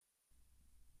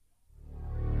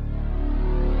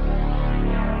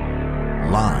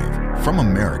From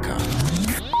America,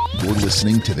 you're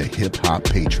listening to the Hip Hop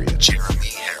Patriot, Jeremy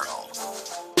Harrell.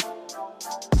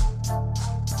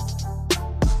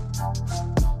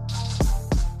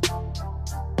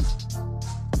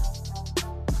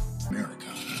 America,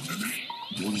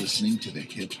 you're listening to the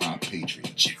Hip Hop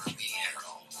Patriot, Jeremy Harrell.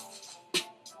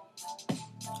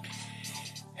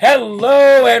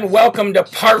 Hello and welcome to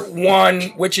part one,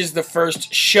 which is the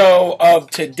first show of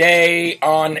today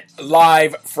on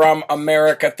Live from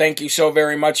America. Thank you so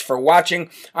very much for watching.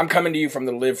 I'm coming to you from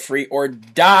the Live Free or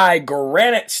Die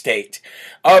Granite State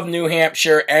of New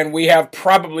Hampshire, and we have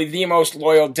probably the most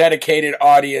loyal, dedicated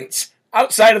audience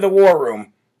outside of the War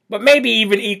Room, but maybe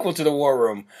even equal to the War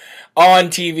Room on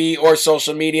TV or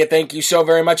social media. Thank you so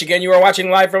very much. Again, you are watching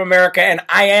Live from America, and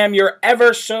I am your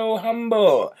ever so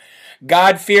humble,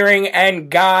 God-fearing and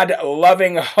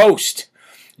God-loving host,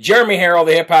 Jeremy Harrell,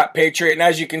 the Hip-Hop Patriot. And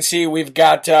as you can see, we've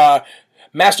got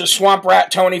Master Swamp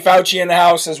Rat Tony Fauci in the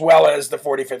house, as well as the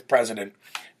 45th President,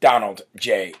 Donald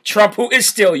J. Trump, who is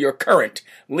still your current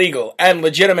legal and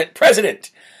legitimate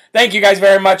president. Thank you guys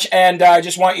very much, and I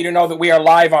just want you to know that we are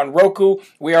live on Roku,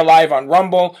 we are live on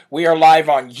Rumble, we are live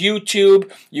on YouTube.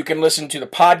 You can listen to the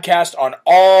podcast on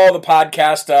all the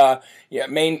podcast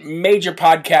major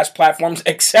podcast platforms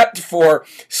except for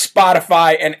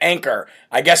Spotify and Anchor.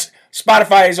 I guess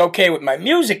Spotify is okay with my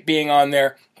music being on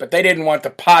there, but they didn't want the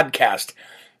podcast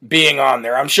being on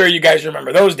there. I'm sure you guys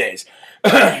remember those days.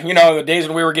 You know, the days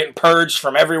when we were getting purged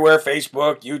from everywhere,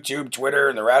 Facebook, YouTube, Twitter,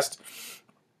 and the rest.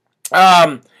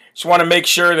 Just want to make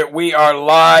sure that we are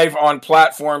live on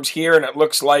platforms here, and it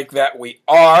looks like that we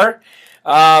are.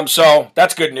 So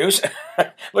that's good news.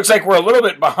 Looks like we're a little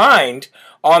bit behind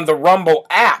on the Rumble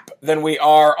app than we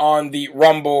are on the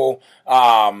Rumble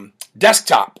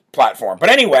desktop platform. But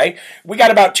anyway, we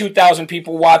got about 2,000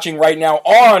 people watching right now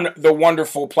on the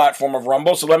wonderful platform of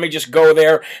Rumble. So let me just go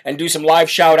there and do some live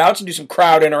shout-outs and do some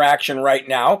crowd interaction right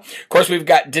now. Of course, we've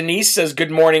got Denise says,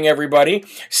 good morning, everybody.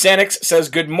 Sanix says,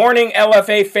 good morning,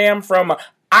 LFA fam from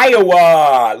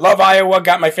Iowa. Love Iowa.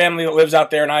 Got my family that lives out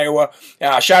there in Iowa.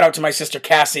 Shout out to my sister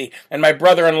Cassie and my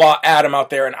brother-in-law Adam out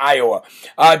there in Iowa.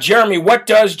 Jeremy, what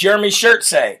does Jeremy's shirt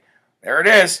say? There it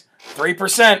is.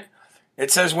 3%. It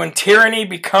says, when tyranny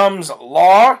becomes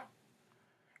law,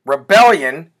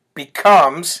 rebellion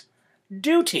becomes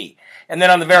duty. And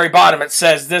then on the very bottom it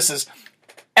says this is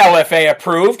LFA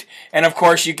approved. And of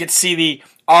course you could see the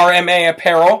RMA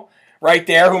apparel right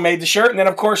there, who made the shirt. And then,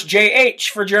 of course, JH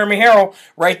for Jeremy Harrell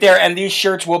right there. And these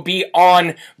shirts will be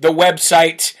on the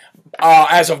website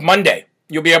as of Monday.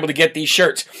 You'll be able to get these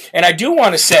shirts. And I do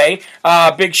want to say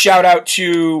big shout-out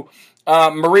to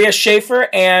Maria Schaefer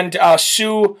and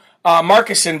Sue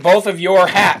Markison. Both of your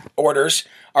hat orders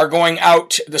are going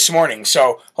out this morning.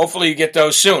 So hopefully you get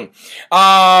those soon.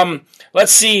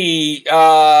 Let's see.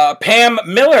 Pam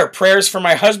Miller, prayers for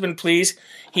my husband, please.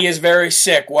 He is very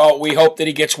sick. Well, we hope that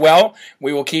he gets well.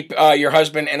 We will keep your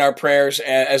husband in our prayers,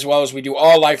 as well as we do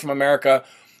all Live from America,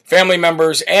 family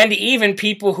members, and even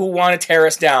people who want to tear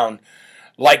us down,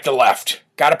 like the left.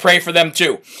 Got to pray for them,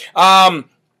 too.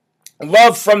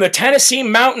 Love from the Tennessee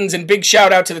mountains, and big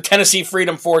shout out to the Tennessee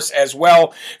Freedom Force as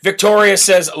well. Victoria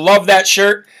says, love that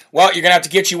shirt. Well, you're going to have to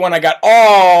get you one. I got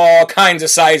all kinds of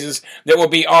sizes that will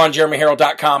be on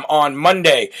JeremyHarrell.com on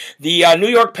Monday. The New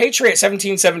York Patriot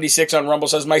 1776 on Rumble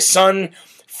says, my son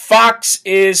Fox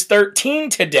is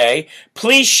 13 today.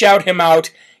 Please shout him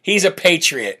out. He's a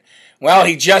Patriot. Well,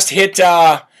 he just hit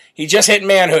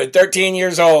manhood, 13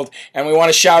 years old, and we want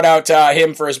to shout out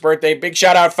him for his birthday. Big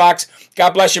shout out, Fox.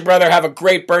 God bless you, brother. Have a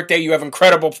great birthday. You have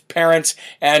incredible parents,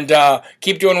 and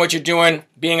keep doing what you're doing.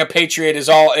 Being a patriot is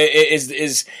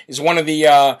one of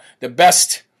the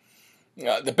best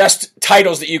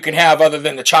titles that you can have, other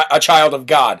than a child of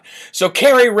God. So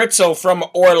Carrie Ritzel from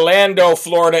Orlando,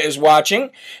 Florida, is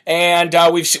watching, and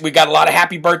we got a lot of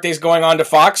happy birthdays going on to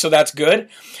Fox, so that's good.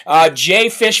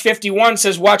 JFish51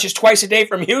 says, watches twice a day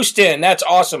from Houston. That's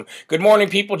awesome. Good morning,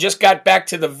 people. Just got back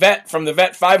to the vet. From the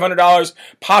vet, $500,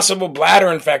 possible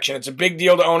bladder infection. It's a big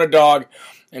deal to own a dog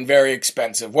and very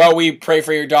expensive. Well, we pray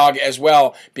for your dog as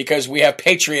well, because we have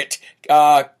Patriot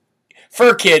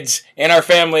fur kids in our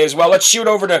family as well. Let's shoot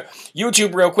over to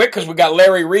YouTube real quick, because we got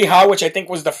Larry Reha, which I think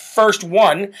was the first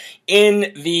one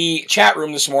in the chat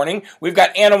room this morning. We've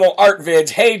got Animal Art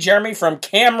Vids. Hey, Jeremy, from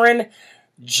Cameron,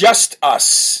 Just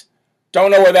Us.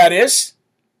 Don't know where that is,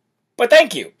 but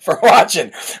thank you for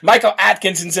watching. Michael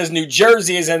Atkinson says New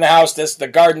Jersey is in the house. This is the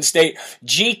Garden State.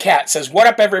 G-Cat says, what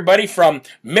up, everybody, from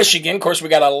Michigan. Of course, we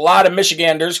got a lot of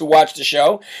Michiganders who watch the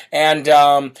show. And,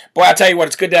 boy, I'll tell you what,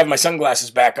 it's good to have my sunglasses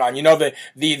back on. You know,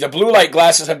 the blue light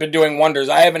glasses have been doing wonders.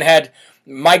 I haven't had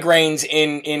migraines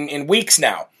in weeks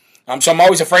now. So I'm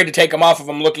always afraid to take them off if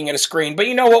I'm looking at a screen. But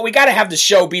you know what? We got to have the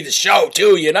show be the show,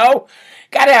 too, you know?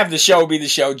 Got to have the show be the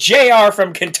show. JR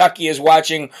from Kentucky is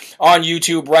watching on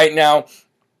YouTube right now.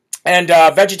 And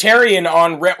Vegetarian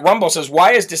on Rumble says,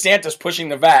 why is DeSantis pushing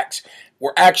the vax?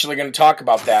 We're actually going to talk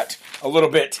about that a little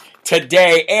bit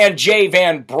today. And Jay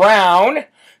Van Brown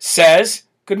says,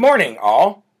 good morning,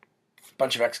 all.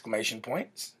 Bunch of exclamation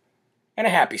points. And a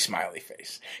happy smiley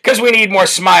face. Because we need more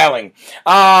smiling.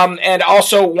 And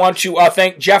also want to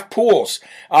thank Jeff Pools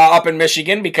up in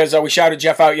Michigan, because we shouted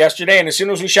Jeff out yesterday, and as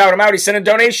soon as we shout him out, he sent a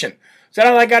donation. Is that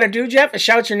all I got to do, Jeff? I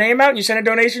shout your name out and you send a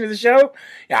donation to the show?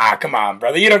 Ah, come on,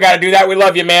 brother. You don't got to do that. We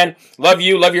love you, man. Love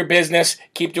you. Love your business.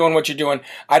 Keep doing what you're doing.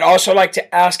 I'd also like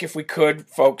to ask if we could,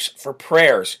 folks, for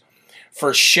prayers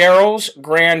for Cheryl's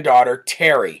granddaughter,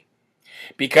 Terry,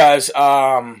 because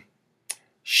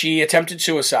she attempted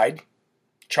suicide.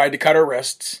 Tried to cut her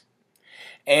wrists,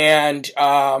 and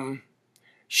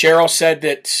Cheryl said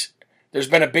that there's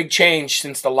been a big change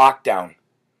since the lockdown.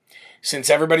 Since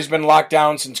everybody's been locked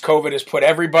down, since COVID has put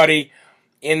everybody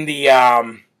in the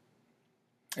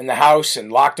house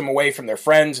and locked them away from their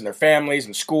friends and their families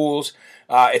and schools,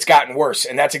 it's gotten worse.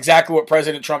 And that's exactly what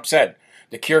President Trump said.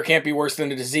 The cure can't be worse than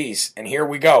the disease. And here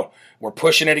we go. We're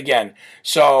pushing it again.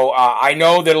 So I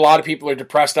know that a lot of people are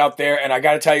depressed out there. And I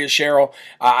got to tell you, Cheryl,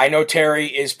 I know Terry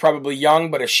is probably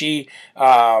young, but if she,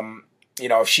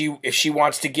 if she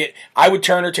wants to get, I would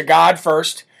turn her to God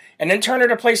first. And then turn her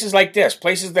to places like this,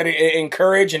 places that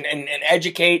encourage and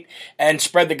educate and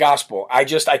spread the gospel. I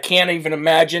can't even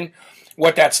imagine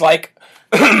what that's like.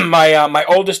 My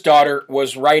oldest daughter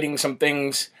was writing some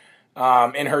things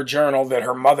in her journal that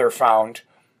her mother found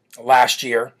last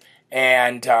year,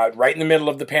 and right in the middle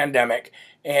of the pandemic,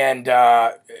 and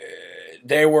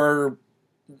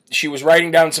she was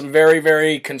writing down some very,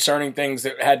 very concerning things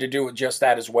that had to do with just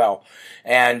that as well.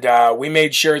 And we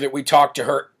made sure that we talked to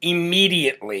her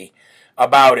immediately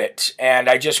about it. And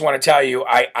I just want to tell you,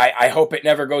 I hope it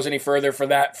never goes any further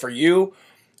for you,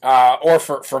 or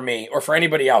for me, or for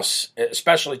anybody else,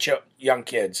 especially young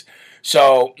kids.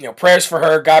 So, prayers for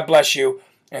her. God bless you.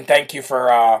 And thank you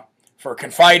for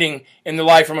confiding in the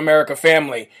Live from America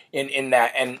family in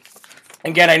that. And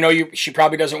again, I know she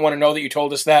probably doesn't want to know that you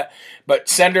told us that, but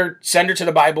send her to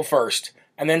the Bible first,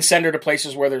 and then send her to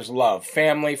places where there's love,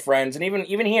 family, friends, and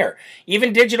even here,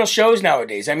 even digital shows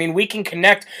nowadays. I mean, we can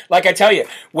connect. Like I tell you,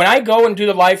 when I go and do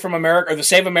the Live from America or the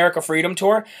Save America Freedom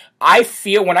Tour, I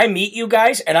feel when I meet you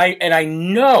guys, and I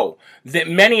know that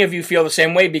many of you feel the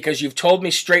same way because you've told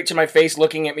me straight to my face,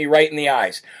 looking at me right in the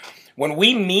eyes. When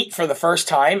we meet for the first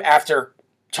time after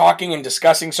talking and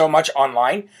discussing so much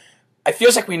online, it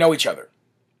feels like we know each other.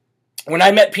 When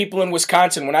I met people in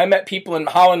Wisconsin, when I met people in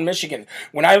Holland, Michigan,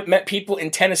 when I met people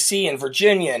in Tennessee and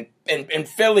Virginia and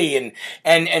Philly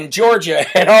and Georgia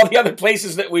and all the other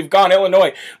places that we've gone,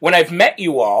 Illinois, when I've met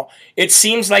you all, it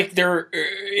seems like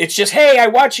it's just, hey, I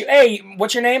watch you. Hey,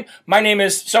 what's your name? My name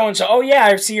is so-and-so. Oh, yeah,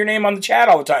 I see your name on the chat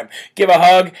all the time. Give a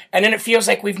hug. And then it feels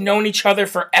like we've known each other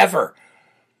forever.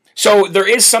 So there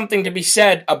is something to be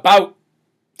said about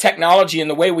technology and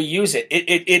the way we use it.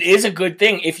 It is a good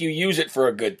thing if you use it for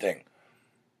a good thing.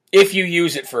 If you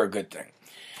use it for a good thing.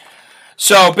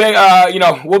 So,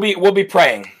 we'll be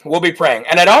praying. We'll be praying.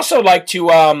 And I'd also like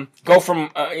to go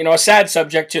from, a sad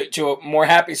subject to a more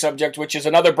happy subject, which is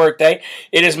another birthday.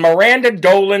 It is Miranda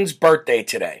Dolan's birthday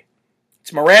today.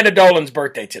 It's Miranda Dolan's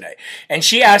birthday today. And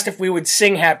she asked if we would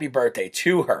sing happy birthday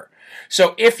to her.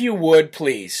 So if you would,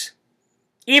 please,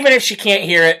 even if she can't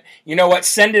hear it, you know what?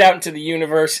 Send it out into the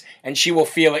universe, and she will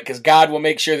feel it, because God will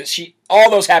make sure that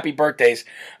all those happy birthdays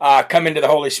come into the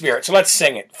Holy Spirit. So let's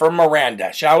sing it for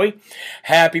Miranda, shall we?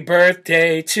 Happy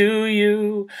birthday to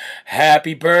you.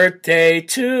 Happy birthday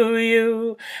to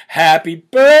you. Happy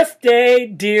birthday,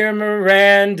 dear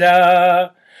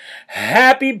Miranda.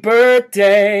 Happy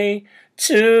birthday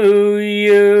to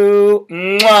you.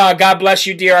 Mwah. God bless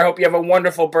you, dear. I hope you have a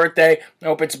wonderful birthday. I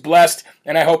hope it's blessed,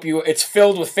 and I hope it's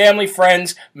filled with family,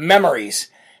 friends, memories,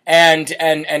 and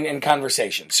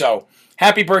conversation. So,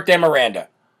 happy birthday, Miranda.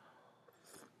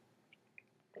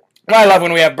 I love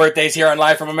when we have birthdays here on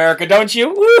Live from America, don't you?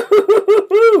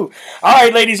 Woo-hoo-hoo-hoo-hoo. All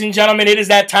right, ladies and gentlemen, it is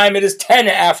that time. It is 10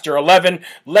 after 11.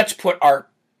 Let's put our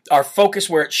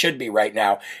focus where it should be right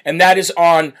now, and that is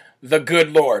on the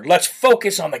good Lord. Let's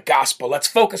focus on the gospel. Let's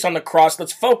focus on the cross.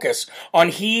 Let's focus on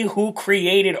He who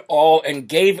created all and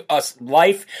gave us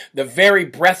life, the very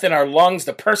breath in our lungs,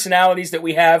 the personalities that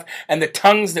we have, and the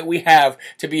tongues that we have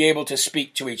to be able to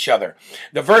speak to each other.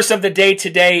 The verse of the day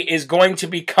today is going to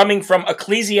be coming from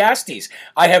Ecclesiastes.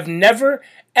 I have never,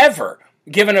 ever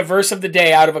given a verse of the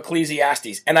day out of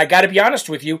Ecclesiastes. And I got to be honest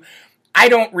with you, I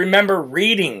don't remember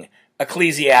reading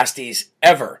Ecclesiastes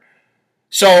ever.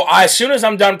 So as soon as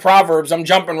I'm done Proverbs, I'm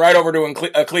jumping right over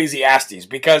to Ecclesiastes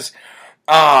because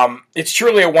it's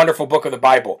truly a wonderful book of the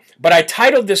Bible. But I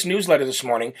titled this newsletter this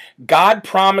morning, God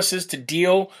Promises to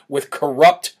Deal with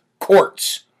Corrupt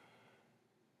Courts.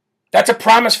 That's a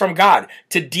promise from God,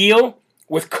 to deal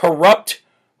with corrupt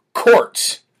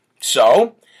courts.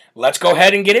 So, let's go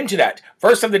ahead and get into that.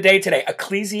 Verse of the day today,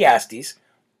 Ecclesiastes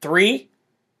 3.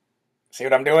 See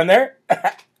what I'm doing there?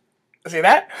 See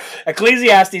that?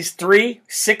 Ecclesiastes 3,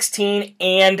 16,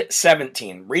 and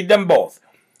 17. Read them both.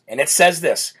 And it says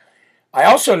this, I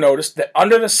also noticed that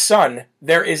under the sun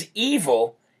there is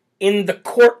evil in the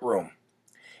courtroom.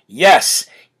 Yes,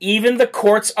 even the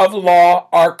courts of law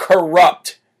are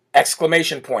corrupt!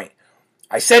 Exclamation point.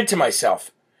 I said to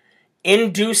myself,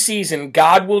 in due season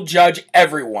God will judge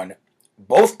everyone,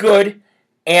 both good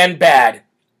and bad,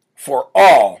 for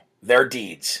all their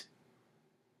deeds.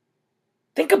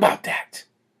 Think about that.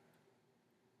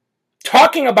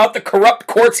 Talking about the corrupt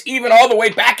courts even all the way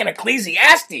back in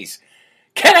Ecclesiastes.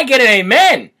 Can I get an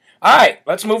amen? All right,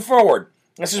 let's move forward.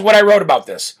 This is what I wrote about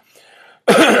this.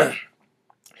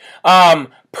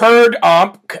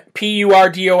 Purdomk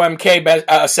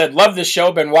said, love this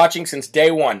show, been watching since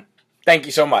day one. Thank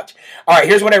you so much. All right,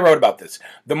 here's what I wrote about this.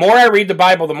 The more I read the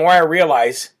Bible, the more I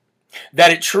realize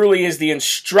that it truly is the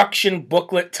instruction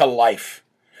booklet to life.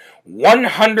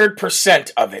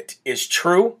 100% of it is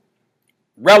true,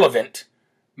 relevant,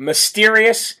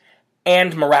 mysterious,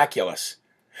 and miraculous.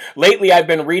 Lately, I've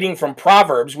been reading from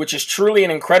Proverbs, which is truly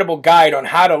an incredible guide on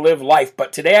how to live life,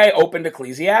 but today I opened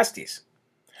Ecclesiastes.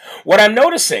 What I'm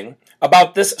noticing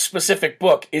about this specific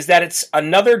book is that it's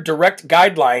another direct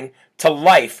guideline to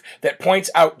life that points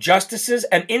out justices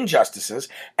and injustices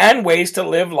and ways to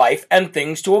live life and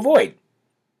things to avoid.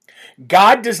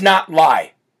 God does not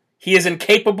lie. He is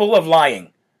incapable of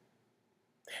lying.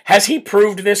 Has he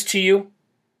proved this to you?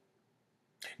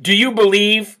 Do you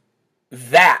believe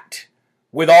that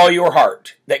with all your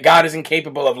heart, that God is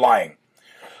incapable of lying?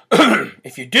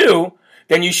 If you do,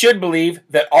 then you should believe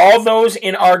that all those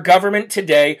in our government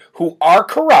today who are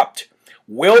corrupt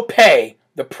will pay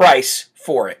the price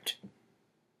for it.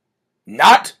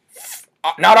 Not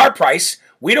our price.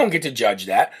 We don't get to judge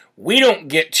that. We don't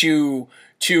get to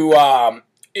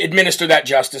administer that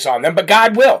justice on them, but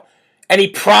God will. And he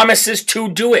promises to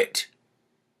do it.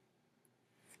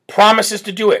 Promises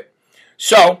to do it.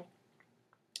 So,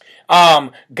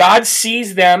 God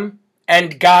sees them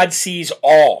and God sees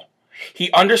all.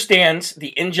 He understands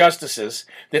the injustices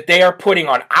that they are putting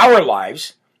on our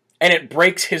lives, and it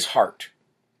breaks his heart.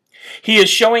 He is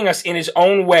showing us in his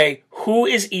own way who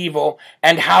is evil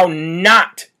and how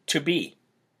not to be.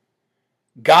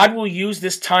 God will use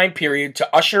this time period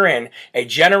to usher in a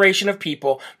generation of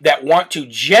people that want to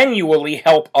genuinely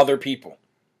help other people.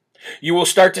 You will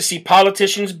start to see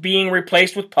politicians being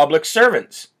replaced with public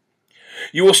servants.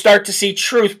 You will start to see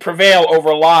truth prevail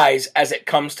over lies as it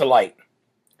comes to light.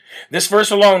 This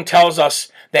verse alone tells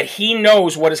us that he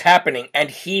knows what is happening and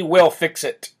he will fix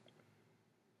it.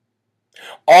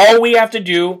 All we have to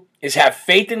do is have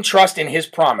faith and trust in his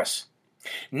promise.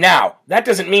 Now, that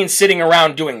doesn't mean sitting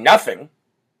around doing nothing.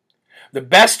 The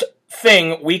best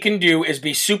thing we can do is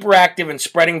be super active in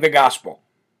spreading the gospel.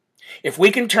 If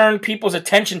we can turn people's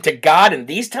attention to God in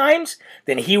these times,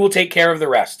 then he will take care of the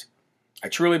rest. I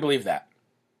truly believe that.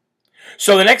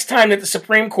 So the next time that the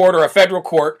Supreme Court or a federal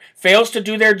court fails to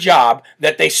do their job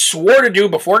that they swore to do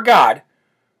before God,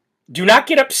 do not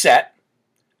get upset.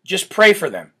 Just pray for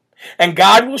them. And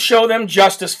God will show them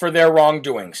justice for their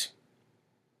wrongdoings.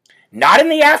 Not in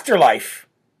the afterlife,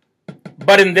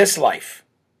 but in this life.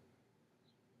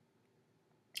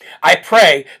 I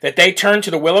pray that they turn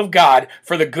to the will of God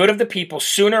for the good of the people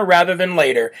sooner rather than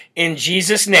later. In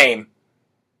Jesus' name,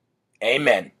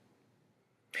 amen.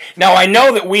 Now, I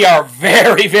know that we are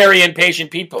very, very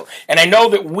impatient people, and I know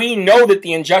that we know that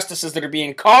the injustices that are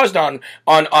being caused on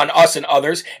us and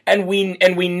others, and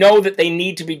we know that they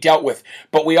need to be dealt with.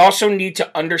 But we also need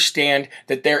to understand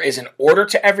that there is an order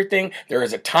to everything, there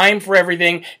is a time for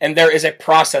everything, and there is a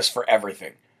process for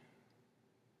everything.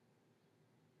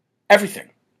 Everything.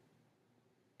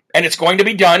 And it's going to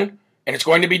be done, and it's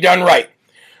going to be done right.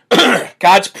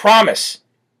 God's promise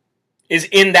is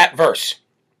in that verse.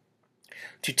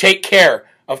 To take care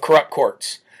of corrupt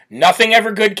courts. Nothing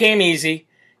ever good came easy,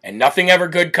 and nothing ever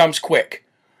good comes quick.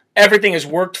 Everything is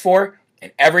worked for,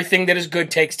 and everything that is good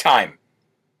takes time.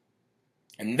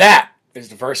 And that is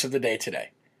the verse of the day today.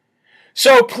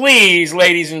 So please,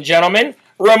 ladies and gentlemen,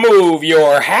 remove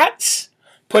your hats,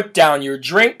 put down your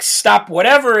drinks, stop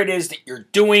whatever it is that you're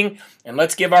doing, and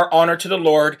let's give our honor to the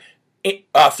Lord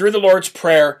through the Lord's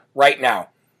Prayer right now.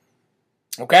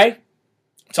 Okay?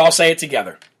 So I'll say it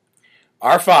together.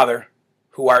 Our Father,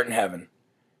 who art in heaven,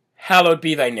 hallowed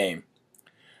be thy name.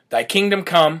 Thy kingdom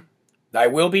come, thy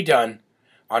will be done,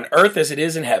 on earth as it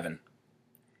is in heaven.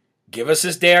 Give us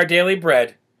this day our daily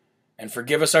bread, and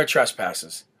forgive us our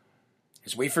trespasses,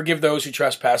 as we forgive those who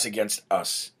trespass against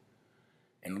us.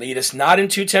 And lead us not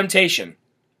into temptation,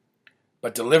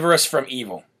 but deliver us from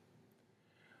evil.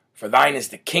 For thine is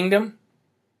the kingdom,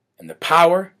 and the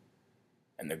power,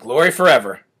 and the glory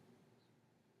forever.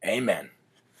 Amen.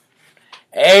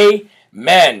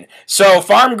 Amen. So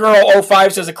Farm Girl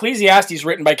 05 says Ecclesiastes,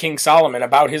 written by King Solomon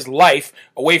about his life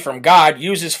away from God,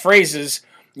 uses phrase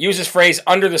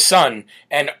under the sun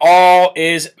and all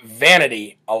is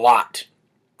vanity a lot.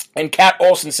 And Kat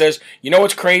Olson says, you know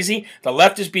what's crazy? The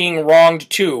left is being wronged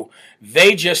too.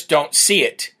 They just don't see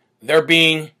it. They're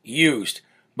being used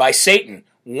by Satan.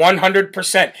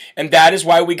 100%. And that is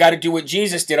why we got to do what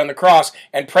Jesus did on the cross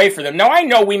and pray for them. Now, I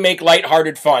know we make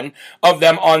lighthearted fun of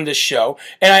them on this show.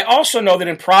 And I also know that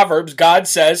in Proverbs, God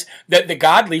says that the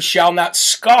godly shall not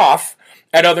scoff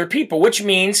at other people, which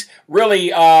means really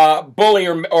bully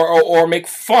or make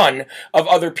fun of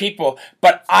other people.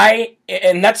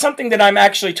 And that's something that I'm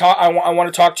actually I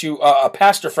want to talk to a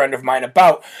pastor friend of mine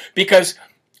about, because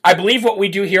I believe what we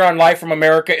do here on Live from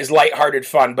America is lighthearted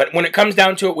fun, but when it comes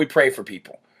down to it, we pray for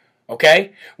people,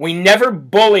 okay? We never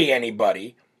bully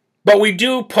anybody, but we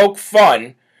do poke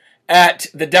fun at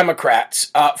the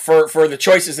Democrats for the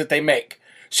choices that they make.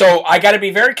 So I got to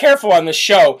be very careful on this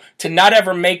show to not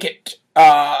ever make it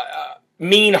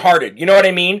mean-hearted, you know what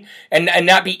I mean? And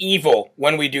not be evil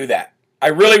when we do that. I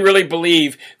really, really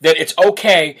believe that it's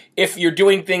okay if you're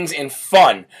doing things in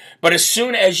fun, but as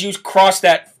soon as you cross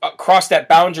that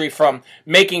boundary from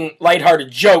making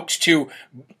lighthearted jokes to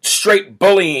straight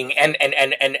bullying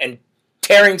and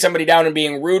tearing somebody down and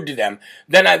being rude to them,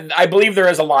 then I believe there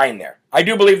is a line there. I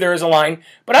do believe there is a line,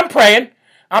 but I'm praying.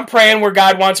 I'm praying where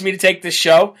God wants me to take this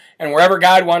show, and wherever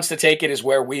God wants to take it is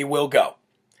where we will go.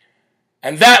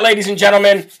 And that, ladies and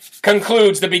gentlemen,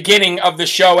 concludes the beginning of the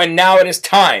show, and now it is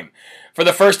time for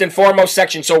the first and foremost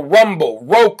section. So Rumble,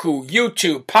 Roku,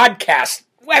 YouTube, podcast,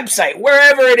 website,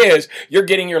 wherever it is, you're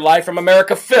getting your Live from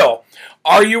America fill.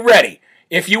 Are you ready?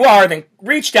 If you are, then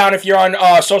reach down if you're on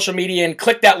social media and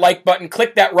click that like button,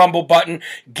 click that Rumble button,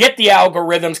 get the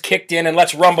algorithms kicked in, and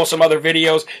let's rumble some other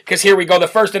videos, because here we go. The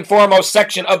first and foremost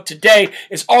section of today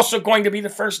is also going to be the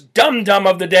first dum-dum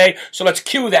of the day, so let's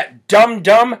cue that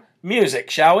dum-dum music,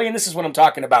 shall we? And this is what I'm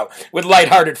talking about with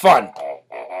lighthearted fun.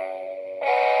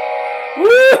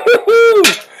 Woo-hoo-hoo!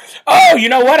 Oh, you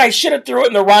know what? I should have threw it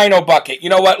in the rhino bucket. You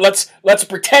know what? Let's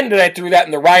pretend that I threw that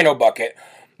in the rhino bucket,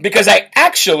 because I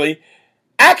actually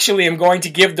am going to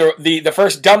give the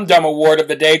first Dum Dum Award of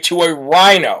the day to a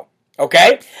rhino.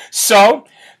 Okay? So,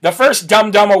 the first Dum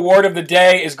Dum Award of the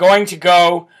day is going to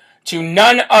go to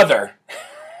none other.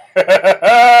 Ooh,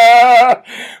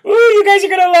 you guys are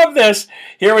going to love this.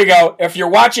 Here we go. If you're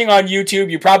watching on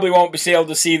YouTube, you probably won't be able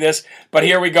to see this, but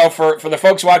here we go. For the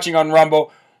folks watching on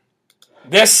Rumble,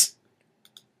 this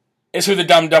is who the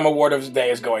Dum Dum Award of the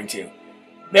day is going to.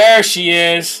 There she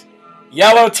is.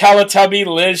 Yellow Teletubby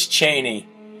Liz Cheney.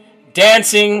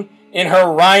 Dancing in her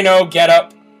rhino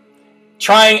getup.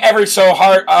 Trying ever so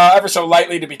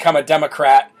lightly to become a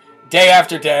Democrat. Day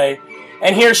after day.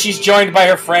 And here she's joined by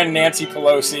her friend Nancy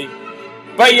Pelosi.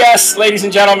 But yes, ladies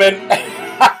and gentlemen,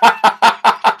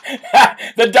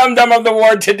 the Dum Dum of the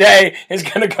Award today is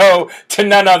going to go to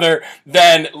none other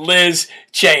than Liz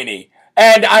Cheney.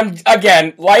 And I'm,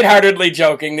 again, lightheartedly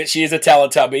joking that she is a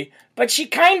Teletubby, but she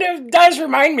kind of does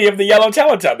remind me of the yellow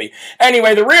Teletubby.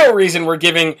 Anyway, the real reason we're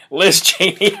giving Liz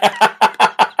Cheney...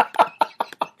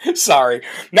 Sorry.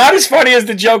 Not as funny as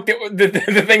the joke, the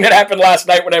thing that happened last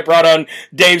night when I brought on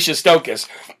Dave Shostokis,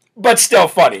 but still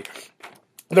funny.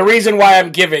 The reason why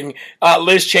I'm giving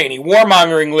Liz Cheney,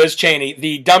 warmongering Liz Cheney,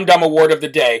 the Dum Dum Award of the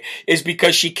day is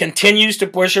because she continues to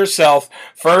push herself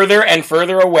further and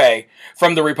further away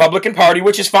from the Republican Party,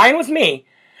 which is fine with me,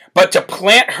 but to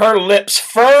plant her lips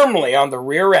firmly on the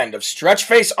rear end of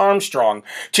Stretchface Armstrong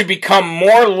to become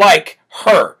more like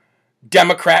her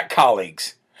Democrat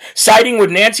colleagues. Siding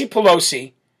with Nancy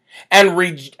Pelosi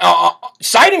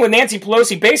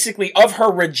basically of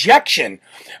her rejection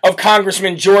of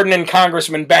Congressman Jordan and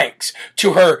Congressman Banks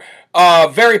to her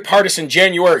very partisan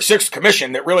January 6th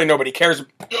commission that really nobody cares.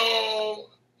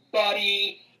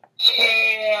 Nobody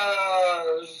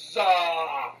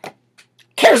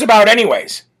cares about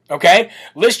anyways. Okay?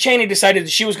 Liz Cheney decided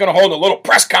that she was going to hold a little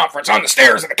press conference on the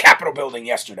stairs of the Capitol building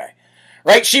yesterday.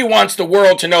 right? She wants the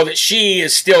world to know that she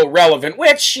is still relevant,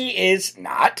 which she is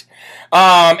not.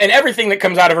 And everything that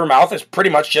comes out of her mouth is pretty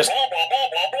much just...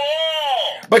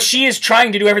 But she is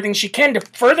trying to do everything she can to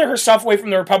further herself away from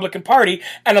the Republican Party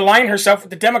and align herself with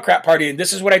the Democrat Party. And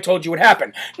this is what I told you would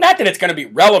happen. Not that it's going to be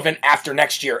relevant after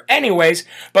next year anyways,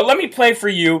 but let me play for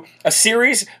you a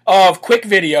series of quick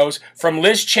videos from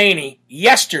Liz Cheney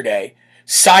yesterday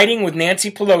siding with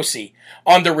Nancy Pelosi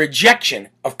on the rejection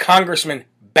of Congressman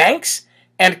Banks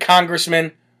and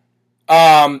Congressman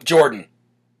Jordan.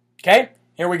 Okay,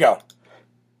 here we go.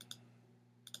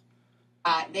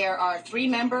 There are 3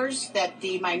 members that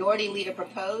the minority leader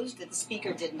proposed that the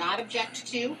speaker did not object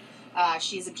to.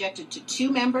 She's objected to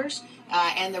 2 members,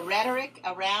 and the rhetoric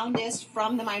around this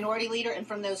from the minority leader and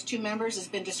from those 2 members has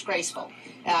been disgraceful.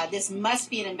 This must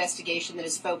be an investigation that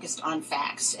is focused on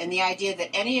facts, and the idea that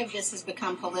any of this has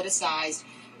become politicized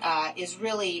is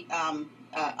really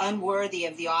unworthy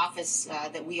of the office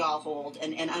that we all hold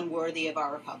and unworthy of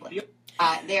our republic.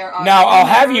 Now, I'll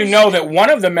have you know that one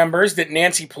of the members that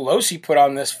Nancy Pelosi put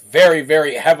on this very,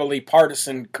 very heavily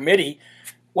partisan committee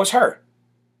was her.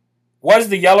 Was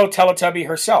the yellow Teletubby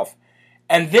herself.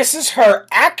 And this is her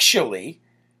actually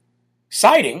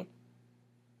siding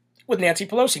with Nancy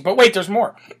Pelosi. But wait, there's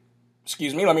more.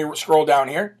 Excuse me, let me scroll down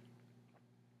here.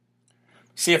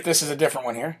 See if this is a different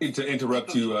one here. To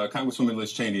interrupt you, Congresswoman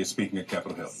Liz Cheney is speaking at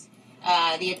Capitol Hill.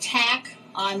 The attack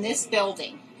on this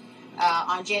building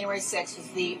on January 6th was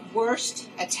the worst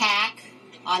attack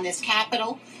on this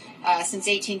Capitol since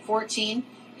 1814.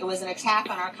 It was an attack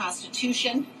on our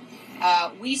Constitution.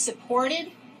 We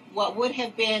supported what would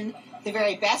have been the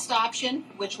very best option,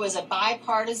 which was a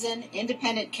bipartisan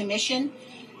independent commission.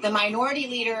 The minority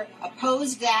leader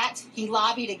opposed that. He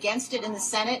lobbied against it in the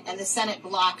Senate, and the Senate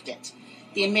blocked it.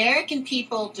 The American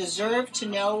people deserve to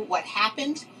know what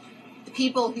happened. The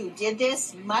people who did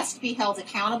this must be held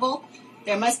accountable.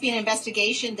 There must be an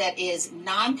investigation that is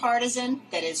nonpartisan,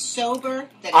 that is sober.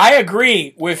 I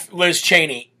agree with Liz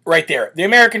Cheney right there. The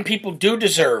American people do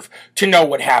deserve to know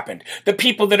what happened. The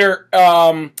people that are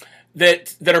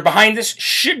that are behind this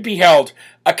should be held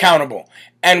accountable.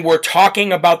 And we're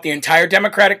talking about the entire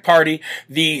Democratic Party,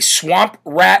 the swamp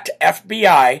rat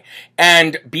FBI,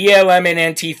 and BLM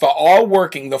and Antifa all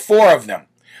working, the 4 of them,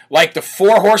 like the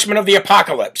 4 horsemen of the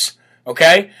apocalypse.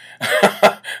 Okay?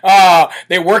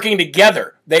 They're working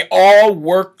together. They all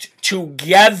worked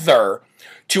together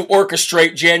to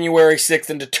orchestrate January 6th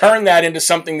and to turn that into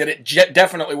something that it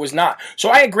definitely was not. So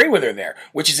I agree with her there,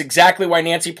 which is exactly why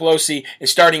Nancy Pelosi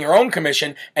is starting her own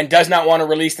commission and does not want to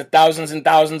release the thousands and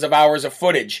thousands of hours of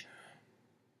footage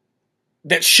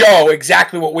that show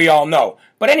exactly what we all know.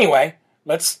 But anyway,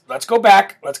 let's go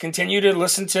back. Let's continue to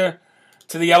listen to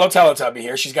the yellow Teletubby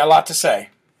here. She's got a lot to say.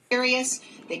 Serious,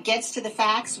 that gets to the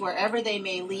facts wherever they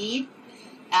may lead.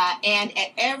 And at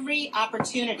every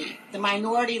opportunity, the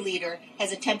minority leader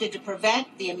has attempted to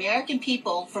prevent the American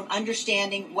people from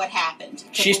understanding what happened.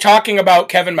 She's talking about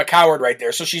Kevin McCoward right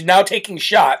there. So she's now taking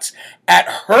shots at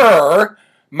her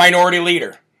minority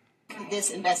leader. This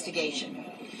investigation.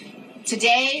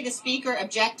 Today, the Speaker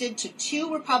objected to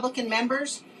 2 Republican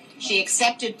members. She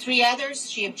accepted 3 others.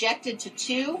 She objected to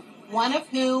 2, one of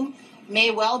whom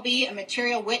may well be a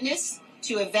material witness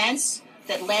to events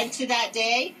that led to that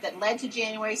day, that led to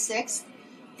January 6th.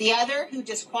 The other, who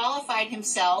disqualified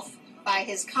himself by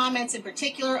his comments in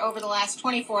particular over the last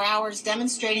 24 hours,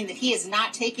 demonstrating that he is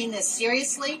not taking this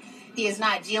seriously. He is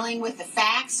not dealing with the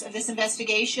facts of this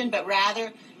investigation, but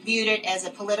rather viewed it as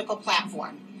a political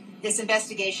platform. This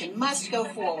investigation must go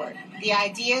forward. The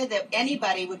idea that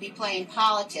anybody would be playing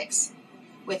politics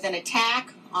with an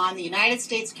attack on the United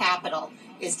States Capitol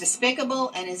is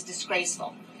despicable and is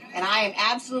disgraceful. And I am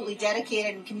absolutely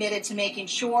dedicated and committed to making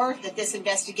sure that this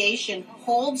investigation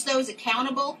holds those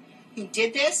accountable who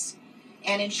did this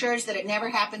and ensures that it never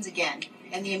happens again.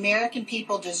 And the American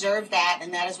people deserve that,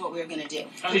 and that is what we're going to do.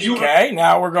 Okay,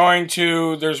 now we're going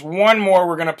to, there's one more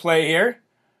we're going to play here,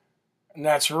 and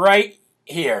that's right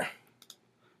here.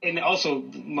 And also,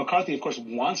 McCarthy, of course,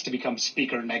 wants to become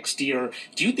Speaker next year.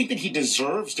 Do you think that he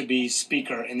deserves to be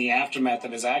Speaker in the aftermath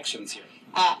of his actions here?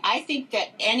 I think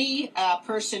that any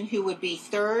person who would be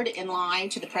third in line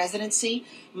to the presidency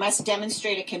must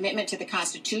demonstrate a commitment to the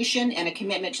Constitution and a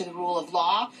commitment to the rule of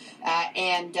law.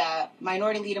 And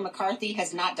Minority Leader McCarthy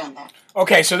has not done that.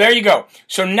 Okay, so there you go.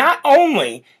 So not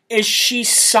only is she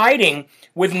siding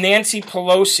with Nancy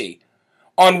Pelosi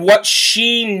on what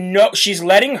she's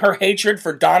letting her hatred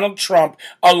for Donald Trump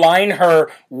align her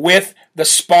with the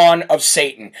spawn of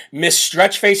Satan. Miss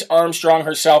Stretchface Armstrong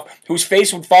herself, whose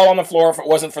face would fall on the floor if it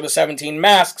wasn't for the 17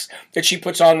 masks that she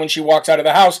puts on when she walks out of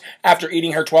the house after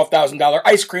eating her $12,000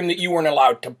 ice cream that you weren't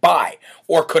allowed to buy,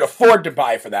 or could afford to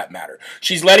buy for that matter.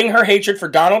 She's letting her hatred for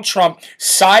Donald Trump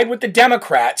side with the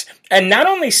Democrats, and not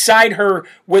only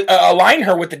align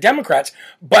her with the Democrats,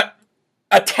 but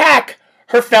attack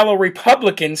her fellow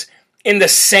Republicans in the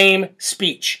same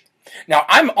speech. Now,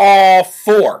 I'm all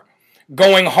for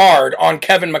going hard on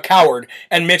Kevin McCoward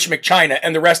and Mitch McChina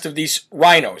and the rest of these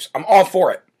rhinos. I'm all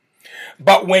for it.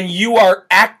 But when you are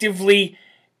actively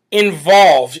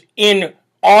involved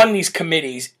on these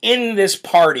committees, in this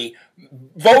party,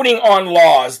 voting on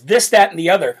laws, this, that, and the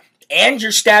other, and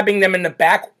you're stabbing them in the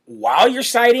back while you're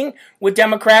siding with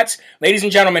Democrats, ladies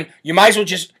and gentlemen, she might as well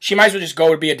just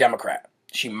go to be a Democrat.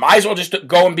 She might as well just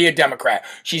go and be a Democrat.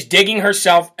 She's digging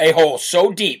herself a hole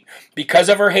so deep because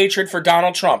of her hatred for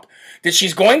Donald Trump that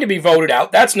she's going to be voted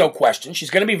out. That's no question. She's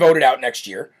going to be voted out next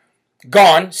year.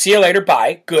 Gone. See you later.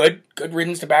 Bye. Good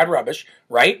riddance to bad rubbish,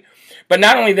 right? But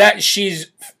not only that,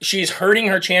 she's hurting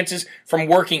her chances from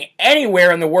working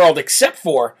anywhere in the world except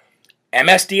for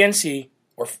MSDNC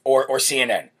or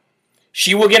CNN.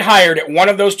 She will get hired at one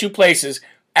of those two places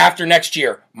after next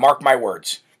year. Mark my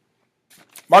words.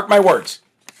 Mark my words.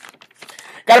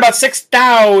 Got about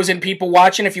 6,000 people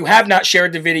watching. If you have not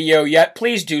shared the video yet,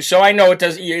 please do so. I know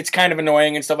it's kind of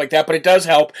annoying and stuff like that, but it does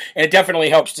help, and it definitely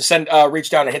helps to reach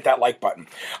down and hit that like button.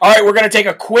 All right, we're going to take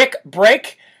a quick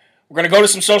break. We're going to go to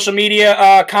some social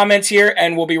media comments here,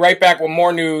 and we'll be right back with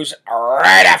more news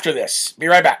right after this. Be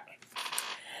right back.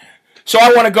 So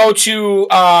I want to go to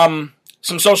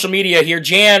some social media here.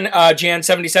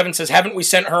 Jan77 says, haven't we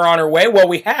sent her on her way? Well,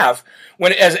 we have,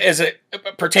 as it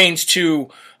pertains to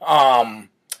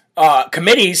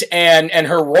committees and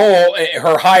her role,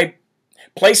 her high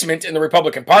placement in the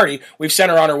Republican Party. We've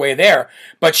sent her on her way there,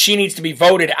 but she needs to be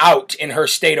voted out in her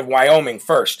state of Wyoming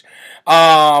first.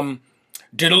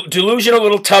 Delusional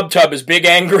little tub is big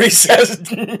angry, says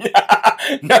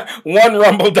no, one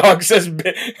Rumble Dog says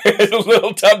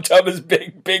little tub is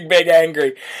big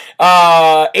angry.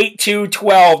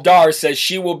 8212 Dar says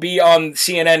she will be on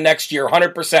CNN next year.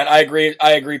 100%.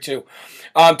 I agree too.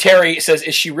 Terry says,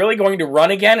 is she really going to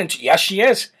run again? And yes, she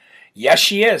is. Yes,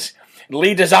 she is.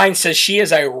 Lee Design says she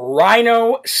is a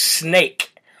rhino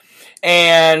snake.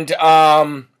 And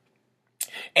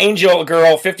Angel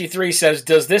Girl 53 says,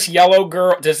 does this yellow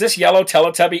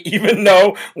Teletubby even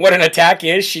know what an attack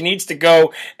is? She needs to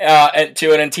go to an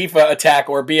Antifa attack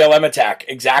or BLM attack.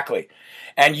 Exactly.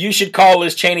 And you should call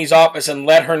Liz Cheney's office and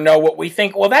let her know what we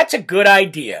think. Well, that's a good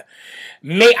idea.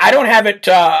 I don't have it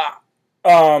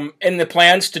in the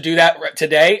plans to do that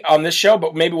today on this show,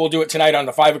 but maybe we'll do it tonight on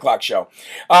the 5 o'clock show.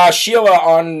 Sheila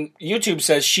on YouTube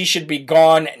says she should be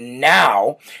gone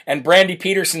now. And Brandy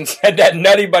Peterson said that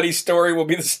Nutty Buddy story will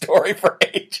be the story for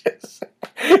ages.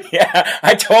 Yeah,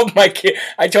 I told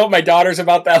my daughters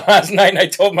about that last night, and I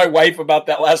told my wife about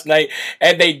that last night,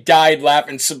 and they died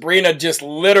laughing. Sabrina just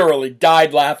literally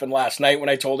died laughing last night when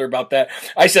I told her about that.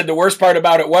 I said the worst part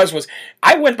about it was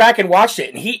I went back and watched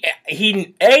it, and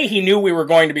he knew we were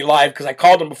going to be live because I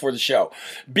called him before the show.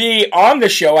 B, on the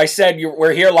show, I said,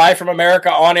 we're here live from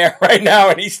America on air right now,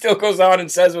 and he still goes on and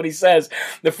says what he says.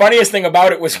 The funniest thing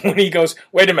about it was when he goes,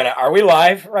 wait a minute, are we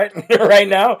live right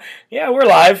now? Yeah, we're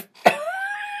live.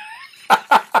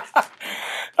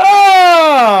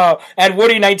 Oh! And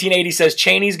Woody 1980 says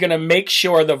Cheney's going to make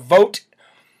sure to vote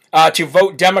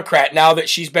Democrat now that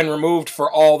she's been removed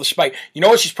for all the spite. You know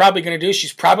what she's probably going to do?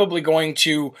 She's probably going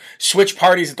to switch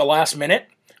parties at the last minute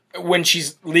when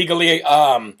she's legally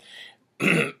by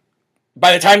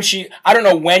the time I don't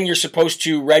know when you're supposed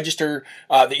to register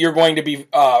that you're going to be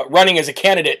running as a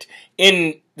candidate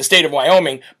in the state of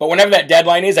Wyoming, but whenever that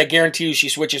deadline is, I guarantee you she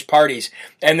switches parties,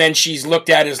 and then she's looked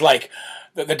at as like,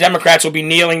 the Democrats will be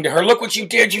kneeling to her. Look what you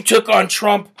did. You took on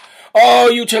Trump. Oh,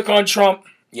 you took on Trump.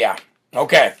 Yeah.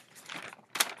 Okay.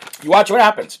 You watch what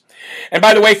happens. And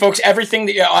by the way, folks, everything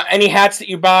that any hats that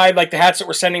you buy, like the hats that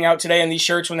we're sending out today and these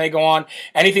shirts when they go on,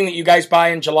 anything that you guys buy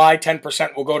in July,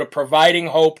 10% will go to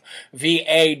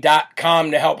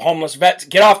providinghopeva.com to help homeless vets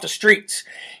get off the streets,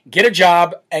 get a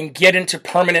job, and get into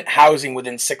permanent housing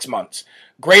within 6 months.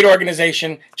 Great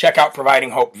organization. Check out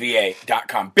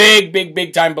providinghopeva.com.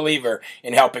 Big time believer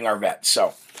in helping our vets.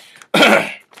 So,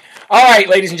 all right,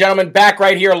 ladies and gentlemen, back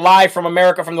right here live from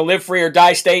America, from the Live Free or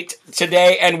Die state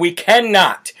today, and we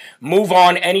cannot move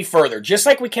on any further. Just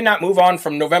like we cannot move on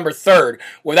from November 3rd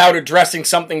without addressing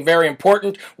something very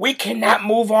important, we cannot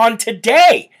move on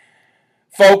today,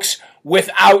 folks,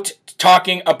 without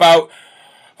talking about,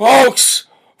 folks,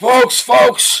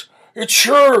 it's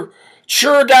sure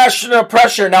dash the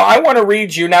pressure. Now, I want to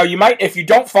read you. Now, you might, if you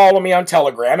don't follow me on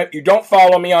Telegram, if you don't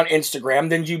follow me on Instagram,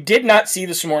 then you did not see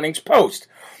this morning's post.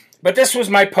 But this was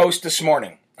my post this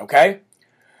morning, okay?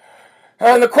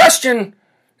 And the question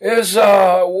is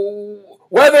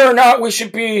whether or not we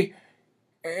should be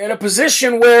in a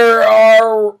position where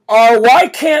why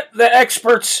can't the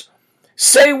experts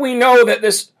say we know that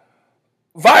this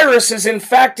virus is, in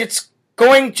fact, it's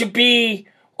going to be,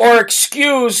 or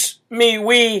excuse me,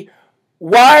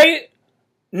 why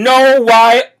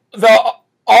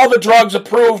all the drugs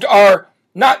approved are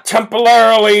not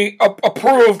temporarily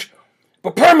approved,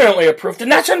 but permanently approved,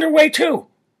 and that's underway too.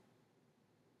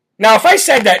 Now, if I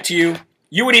said that to you,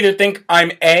 you would either think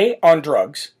I'm A, on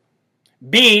drugs,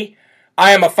 B,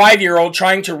 I am a 5-year-old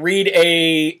trying to read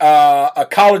a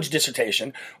college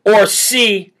dissertation, or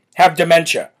C, have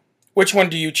dementia. Which one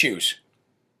do you choose?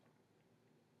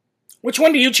 Which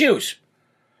one do you choose?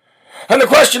 And the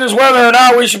question is whether or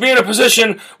not we should be in a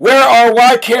position where or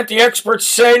why can't the experts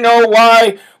say no,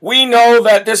 why we know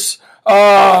that this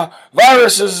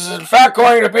virus is in fact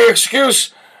going to be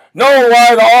excuse. No,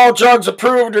 why the all drugs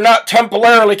approved are not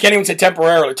temporarily, can't even say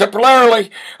temporarily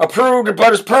approved,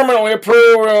 but is permanently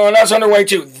approved, and that's underway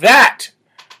too. That,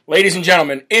 ladies and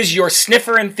gentlemen, is your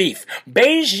sniffer and thief,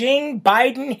 Beijing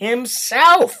Biden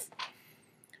himself.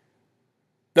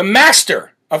 The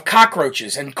master of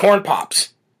cockroaches and corn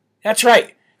pops. That's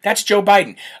right. That's Joe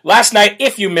Biden. Last night,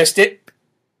 if you missed it,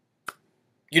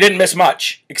 you didn't miss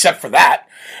much, except for that.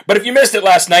 But if you missed it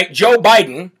last night, Joe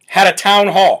Biden had a town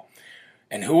hall.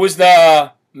 And who was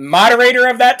the moderator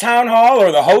of that town hall,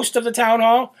 or the host of the town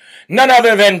hall? None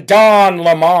other than Don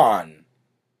Lemon,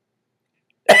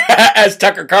 as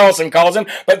Tucker Carlson calls him.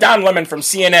 But Don Lemon from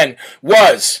CNN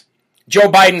was Joe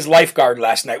Biden's lifeguard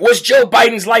last night, was Joe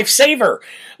Biden's lifesaver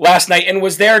last night, and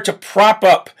was there to prop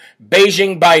up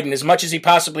Beijing Biden as much as he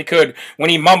possibly could when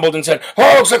he mumbled and said,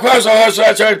 "Oh,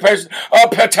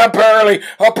 temporarily,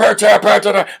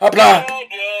 blah."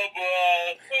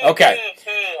 Okay,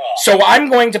 so I'm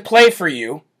going to play for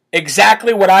you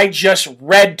exactly what I just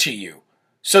read to you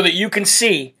so that you can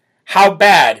see how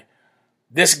bad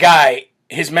this guy,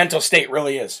 his mental state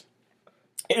really is.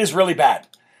 It is really bad.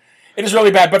 It is really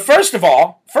bad. But first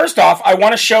off, I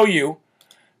want to show you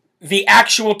the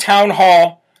actual town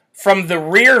hall from the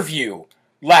rear view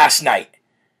last night.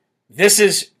 This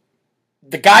is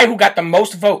the guy who got the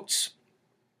most votes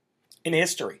in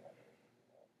history.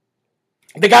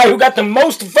 The guy who got the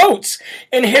most votes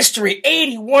in history,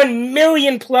 81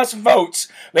 million plus votes.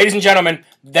 Ladies and gentlemen,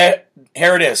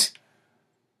 here it is.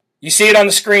 You see it on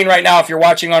the screen right now if you're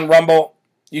watching on Rumble.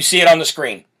 You see it on the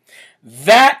screen.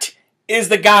 That is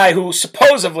the guy who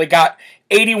supposedly got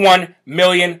 81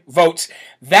 million votes.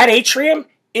 That atrium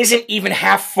isn't even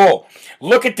half full.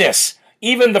 Look at this.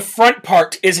 Even the front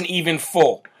part isn't even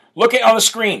full. Look at on the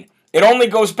screen. It only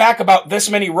goes back about this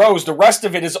many rows. The rest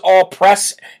of it is all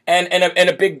press and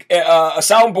a big a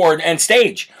soundboard and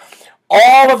stage.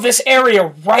 All of this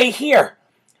area right here,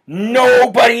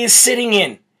 nobody is sitting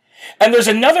in. And there's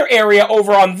another area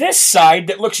over on this side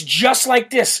that looks just like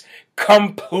this,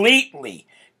 completely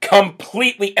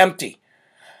empty.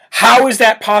 How is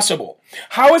that possible?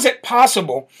 How is it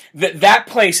possible that that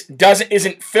place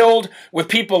isn't filled with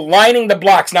people lining the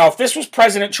blocks? Now, if this was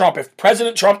President Trump, if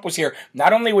President Trump was here,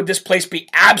 not only would this place be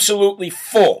absolutely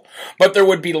full, but there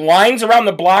would be lines around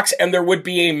the blocks and there would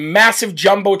be a massive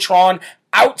jumbotron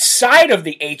outside of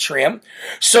the atrium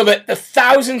so that the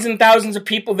thousands and thousands of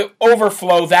people that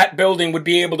overflow that building would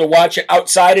be able to watch it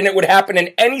outside, and it would happen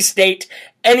in any state,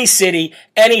 any city,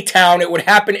 any town. It would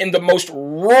happen in the most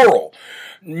rural,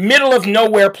 middle of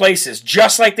nowhere places,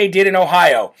 just like they did in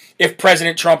Ohio if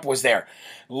President Trump was there.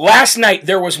 Last night,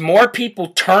 there was more people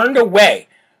turned away.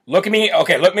 Look at me.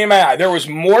 Okay, look me in my eye. There was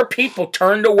more people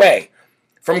turned away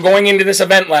from going into this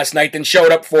event last night than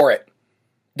showed up for it.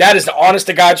 That is the honest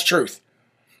to God's truth.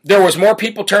 There was more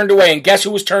people turned away, and guess who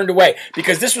was turned away?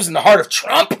 Because this was in the heart of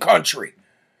Trump country.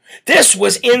 This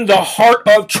was in the heart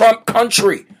of Trump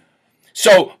country.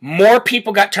 So more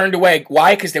people got turned away.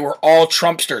 Why? Because they were all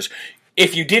Trumpsters.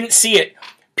 If you didn't see it,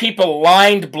 people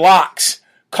lined blocks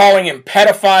calling him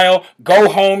pedophile, go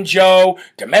home Joe,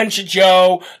 dementia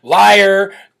Joe,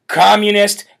 liar,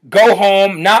 communist, go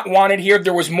home, not wanted here.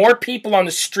 There was more people on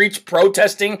the streets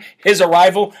protesting his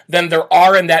arrival than there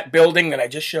are in that building that I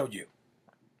just showed you.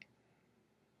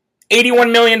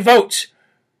 81 million votes.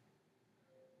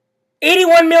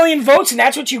 81 million votes, and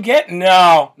that's what you get?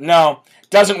 No.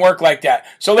 Doesn't work like that.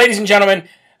 So, ladies and gentlemen,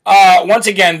 once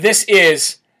again, this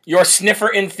is your sniffer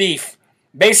and thief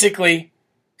basically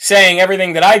saying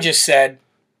everything that I just said,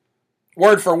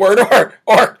 word for word, or blah,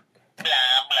 blah,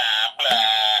 blah.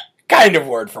 Kind of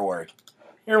word for word.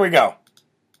 Here we go.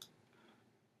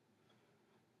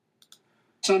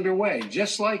 It's underway,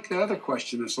 just like the other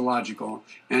question is illogical.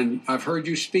 And I've heard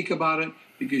you speak about it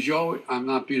because I'm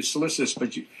not being solicitous,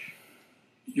 but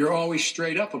you're always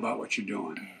straight up about what you're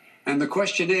doing. And the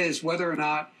question is whether or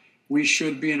not we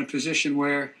should be in a position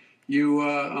where you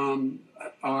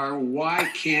are. Why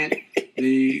can't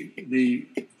the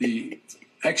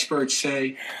experts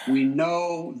say we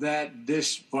know that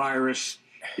this virus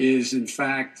is in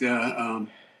fact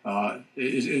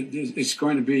is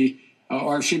going to be.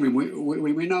 Or excuse me,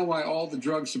 we know why all the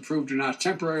drugs approved are not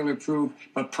temporarily approved,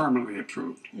 but permanently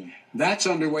approved. Yeah. That's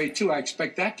underway, too. I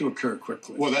expect that to occur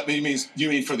quickly. Well, that means, you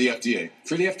mean for the FDA?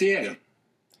 For the FDA. Yeah.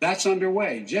 That's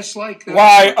underway, just like...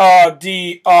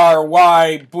 Y-D-R-Y,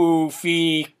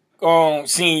 boofy,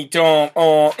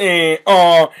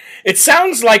 It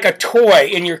sounds like a toy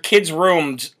in your kid's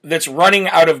room that's running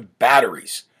out of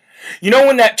batteries. You know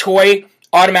when that toy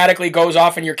automatically goes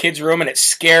off in your kid's room and it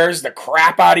scares the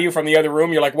crap out of you from the other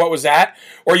room? You're like, what was that?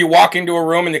 Or you walk into a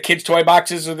room and your kid's toy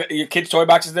boxes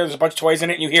there's a bunch of toys in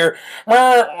it and you hear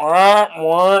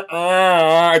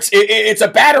it's a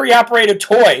battery operated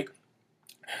toy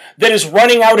that is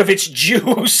running out of its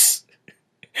juice.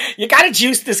 You got to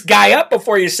juice this guy up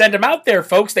before you send him out there,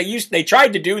 folks. They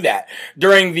tried to do that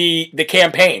during the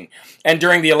campaign and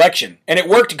during the election, and it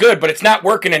worked good, but it's not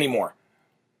working anymore.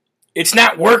 It's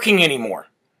not working anymore.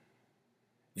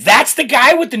 That's the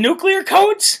guy with the nuclear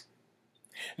codes?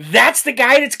 That's the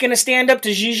guy that's going to stand up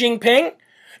to Xi Jinping?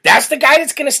 That's the guy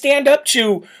that's going to stand up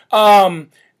to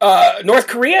North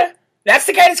Korea? That's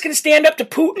the guy that's going to stand up to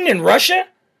Putin in Russia?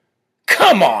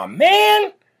 Come on,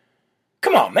 man.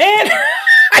 Come on, man.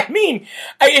 I mean,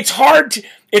 it's hard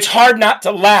not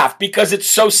to laugh because it's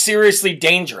so seriously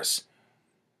dangerous.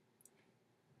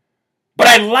 But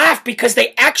I laugh because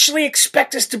they actually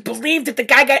expect us to believe that the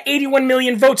guy got 81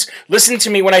 million votes. Listen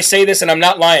to me when I say this, and I'm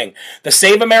not lying. The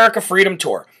Save America Freedom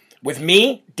Tour, with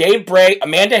me, Dave Bray,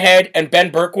 Amanda Head, and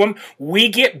Ben Berkwam, we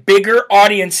get bigger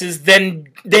audiences than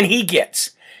he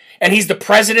gets. And he's the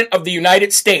president of the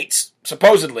United States,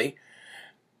 supposedly,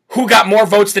 who got more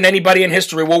votes than anybody in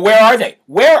history. Well, where are they?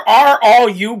 Where are all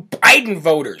you Biden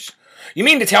voters? You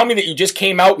mean to tell me that you just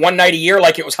came out one night a year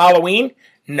like it was Halloween?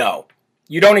 No.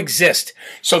 You don't exist.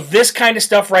 So this kind of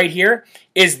stuff right here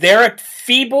is their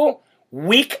feeble,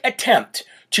 weak attempt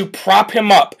to prop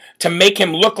him up, to make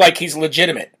him look like he's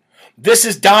legitimate. This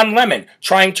is Don Lemon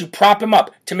trying to prop him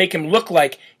up, to make him look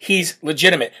like he's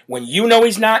legitimate, when you know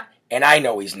he's not, and I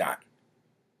know he's not.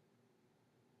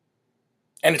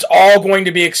 And it's all going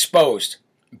to be exposed.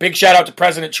 Big shout out to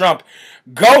President Trump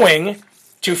going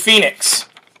to Phoenix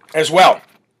as well.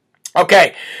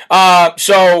 Okay,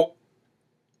 so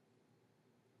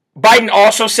Biden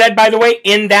also said, by the way,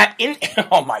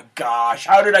 oh my gosh,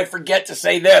 how did I forget to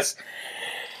say this?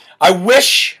 I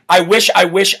wish I would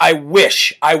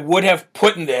have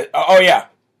put in this. Oh yeah,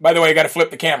 by the way, I got to flip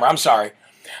the camera. I'm sorry.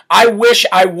 I wish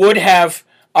I would have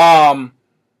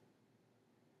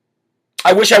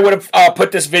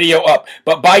put this video up.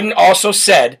 But Biden also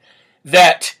said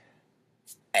that,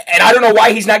 and I don't know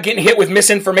why he's not getting hit with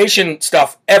misinformation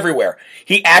stuff everywhere.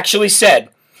 He actually said,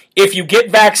 if you get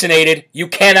vaccinated, you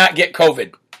cannot get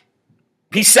COVID.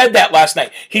 He said that last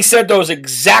night. He said those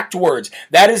exact words.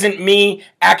 That isn't me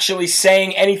actually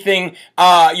saying anything,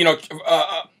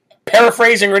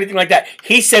 paraphrasing or anything like that.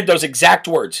 He said those exact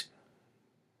words.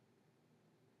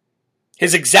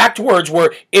 His exact words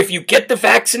were, if you get the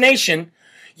vaccination,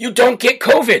 you don't get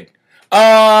COVID.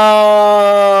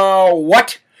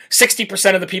 What?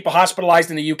 60% of the people hospitalized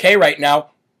in the UK right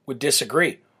now would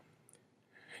disagree.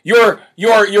 Your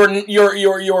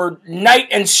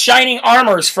knight in shining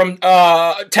armors from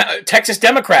Texas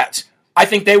Democrats, I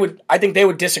think they would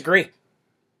disagree.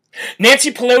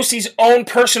 Nancy Pelosi's own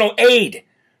personal aide,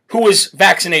 who was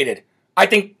vaccinated, I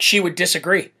think she would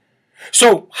disagree.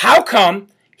 So how come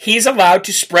he's allowed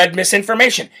to spread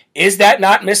misinformation? Is that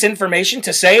not misinformation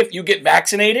to say if you get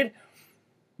vaccinated,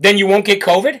 then you won't get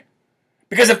COVID?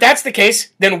 Because if that's the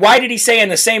case, then why did he say in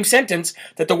the same sentence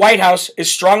that the White House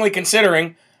is strongly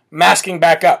considering masking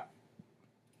back up?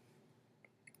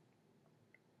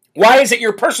 Why is it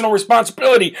your personal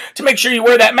responsibility to make sure you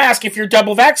wear that mask if you're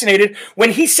double vaccinated,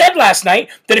 when he said last night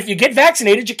that if you get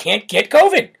vaccinated, you can't get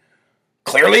COVID?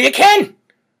 Clearly you can.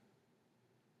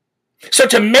 So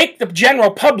to make the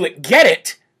general public get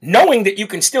it, knowing that you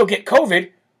can still get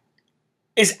COVID,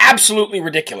 is absolutely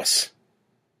ridiculous.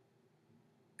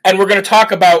 And we're going to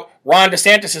talk about Ron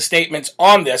DeSantis' statements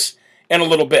on this in a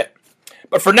little bit.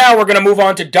 But for now, we're going to move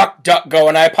on to DuckDuckGo,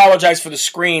 and I apologize for the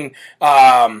screen,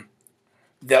 the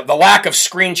lack of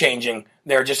screen changing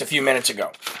there just a few minutes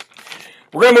ago.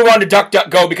 We're going to move on to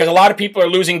DuckDuckGo because a lot of people are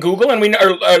losing Google, and we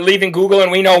are leaving Google, and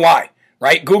we know why,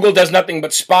 right? Google does nothing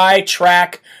but spy,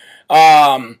 track,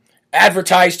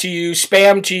 advertise to you,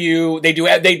 spam to you.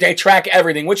 They track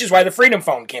everything, which is why the Freedom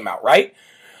Phone came out, right?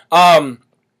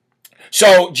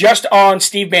 So just on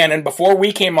Steve Bannon, before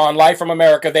we came on live from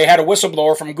America, they had a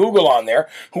whistleblower from Google on there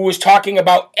who was talking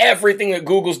about everything that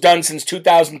Google's done since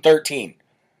 2013.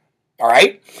 All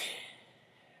right?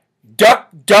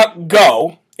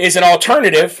 DuckDuckGo is an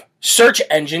alternative search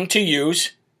engine to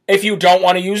use if you don't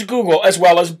want to use Google as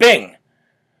well as Bing.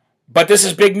 But this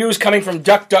is big news coming from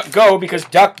DuckDuckGo because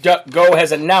DuckDuckGo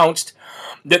has announced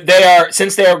that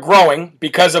since they are growing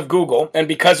because of Google and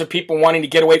because of people wanting to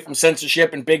get away from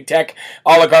censorship and big tech,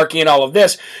 oligarchy, and all of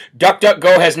this,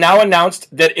 DuckDuckGo has now announced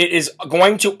that it is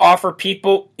going to offer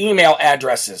people email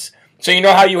addresses. So you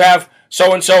know how you have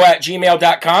so-and-so at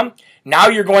gmail.com? Now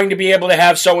you're going to be able to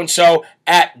have so-and-so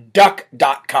at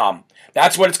duck.com.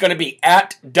 That's what it's going to be,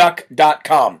 at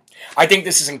duck.com. I think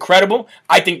this is incredible.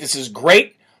 I think this is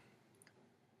great.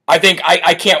 I think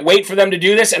I can't wait for them to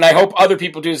do this, and I hope other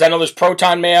people do this. I know there's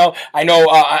Proton Mail. I know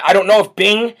I don't know if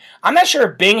Bing. I'm not sure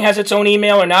if Bing has its own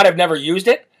email or not. I've never used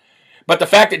it. But the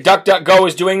fact that DuckDuckGo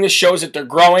is doing this shows that they're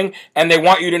growing, and they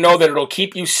want you to know that it'll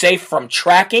keep you safe from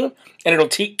tracking, and it'll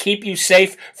keep you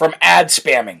safe from ad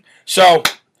spamming. So,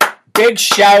 big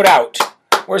shout out.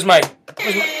 Where's my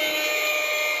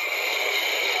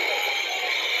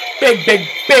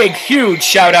big, huge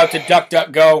shout out to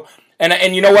DuckDuckGo.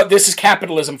 And you know what? This is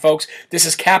capitalism, folks. This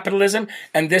is capitalism,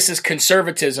 and this is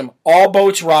conservatism. All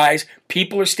boats rise.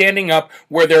 People are standing up.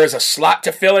 Where there is a slot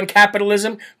to fill in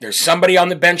capitalism, there's somebody on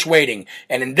the bench waiting.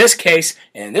 And in this case,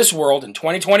 in this world, in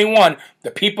 2021,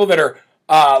 the people that are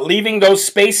leaving those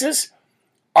spaces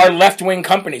are left-wing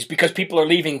companies because people are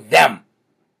leaving them.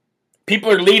 People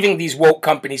are leaving these woke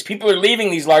companies. People are leaving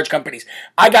these large companies.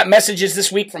 I got messages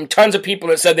this week from tons of people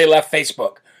that said they left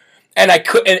Facebook. And I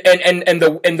could, and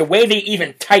the way they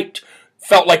even typed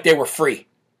felt like they were free.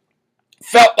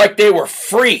 Felt like they were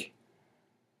free.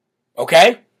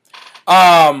 Okay?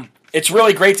 It's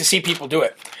really great to see people do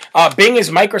it. Bing is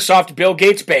Microsoft Bill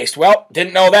Gates based. Well,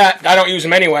 didn't know that. I don't use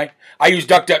them anyway. I use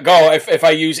DuckDuckGo. If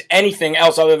I use anything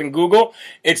else other than Google,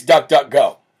 it's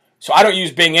DuckDuckGo. So I don't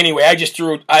use Bing anyway. I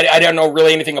don't know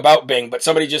really anything about Bing, but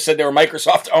somebody just said they were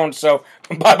Microsoft owned, so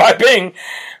bye-bye Bing.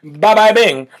 Bye-bye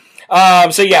Bing.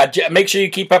 So yeah, make sure you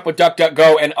keep up with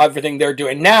DuckDuckGo and everything they're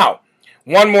doing. Now,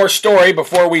 one more story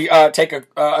before we take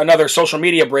another social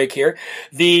media break here.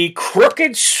 The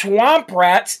crooked swamp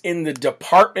rats in the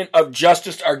Department of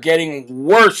Justice are getting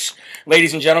worse,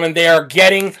 ladies and gentlemen. They are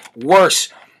getting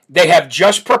worse. They have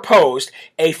just proposed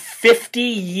a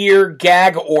 50-year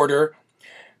gag order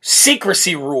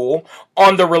secrecy rule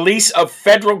on the release of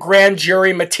federal grand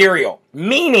jury material,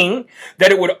 meaning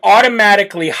that it would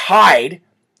automatically hide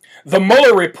the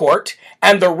Mueller report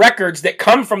and the records that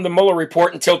come from the Mueller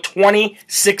report until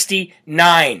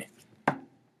 2069.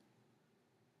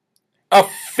 A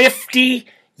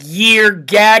 50-year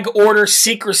gag order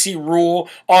secrecy rule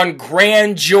on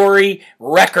grand jury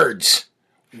records.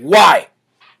 Why?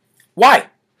 Why?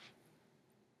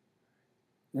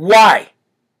 Why?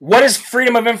 What is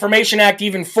Freedom of Information Act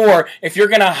even for if you're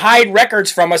going to hide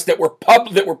records from us that were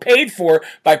paid for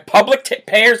by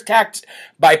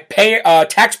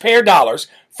taxpayer dollars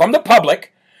from the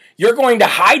public? You're going to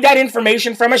hide that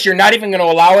information from us. You're not even going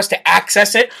to allow us to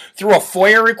access it through a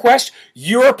FOIA request.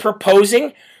 You're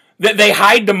proposing that they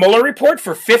hide the Mueller report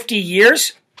for 50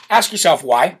 years? Ask yourself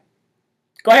why.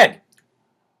 Go ahead.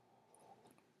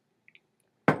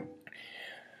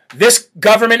 This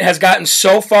government has gotten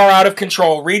so far out of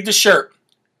control. Read the shirt.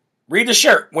 Read the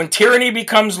shirt. When tyranny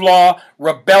becomes law,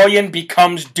 rebellion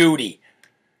becomes duty.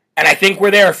 And I think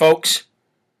we're there, folks.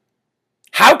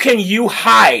 How can you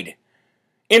hide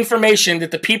information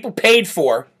that the people paid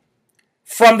for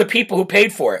from the people who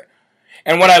paid for it?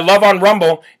 And what I love on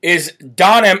Rumble is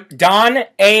Don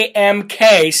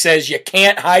AMK says you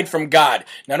can't hide from God.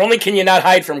 Not only can you not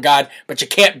hide from God, but you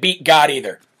can't beat God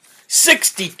either.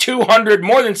 6,200,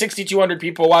 more than 6,200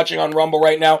 people watching on Rumble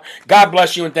right now. God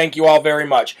bless you and thank you all very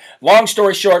much. Long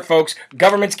story short, folks,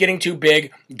 government's getting too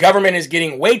big. Government is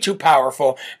getting way too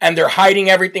powerful, and they're hiding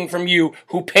everything from you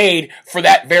who paid for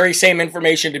that very same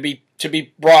information to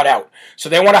be brought out. So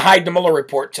they want to hide the Mueller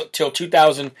report till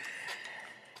 2000,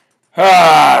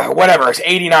 whatever, it's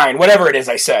 89, whatever it is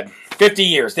I said. 50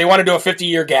 years. They want to do a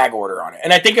 50-year gag order on it.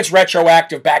 And I think it's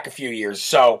retroactive back a few years,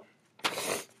 so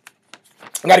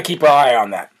I've got to keep our eye on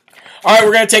that. All right,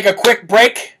 we're going to take a quick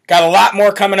break. Got a lot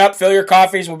more coming up. Fill your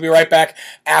coffees. We'll be right back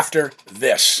after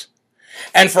this.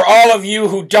 And for all of you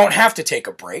who don't have to take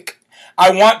a break,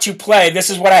 I want to play. This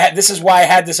is what I had. This is why I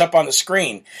had this up on the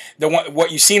screen.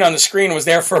 What you've seen on the screen was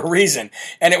there for a reason,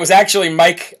 and it was actually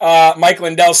Mike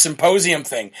Lindell's symposium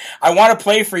thing. I want to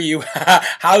play for you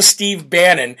how Steve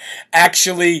Bannon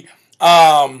actually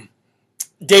debuted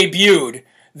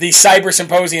the Cyber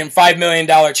Symposium $5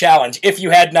 Million Challenge. If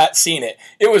you had not seen it,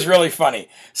 it was really funny.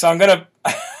 So I'm gonna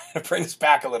bring this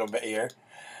back a little bit here.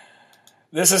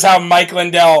 This is how Mike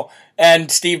Lindell and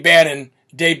Steve Bannon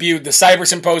debuted the Cyber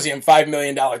Symposium $5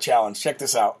 Million Challenge. Check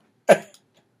this out.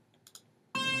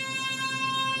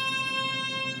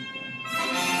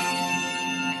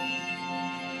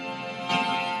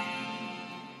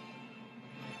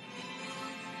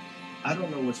 I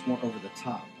don't know what's more over the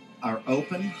top, our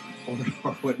open or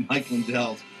what Mike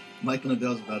Lindell's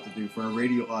about to do for our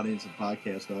radio audience and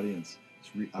podcast audience. It's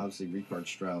obviously Richard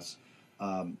Strauss.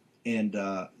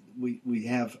 We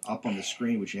have up on the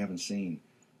screen, which you haven't seen,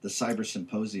 the Cyber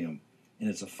Symposium, and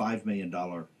it's a $5 million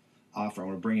offer. I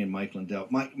want to bring in Mike Lindell.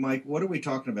 Mike, what are we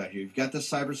talking about here? You've got the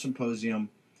Cyber Symposium.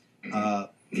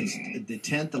 It's the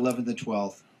 10th, 11th, and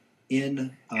 12th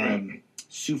in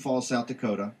Sioux Falls, South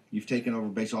Dakota. You've taken over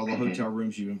basically all the hotel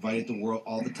rooms. You've invited the world,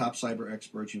 all the top cyber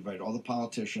experts. You've invited all the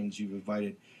politicians. You've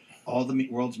invited all the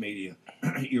world's media.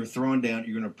 You're throwing down.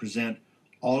 You're going to present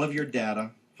all of your data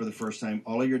for the first time,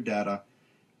 all of your data.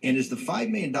 And is the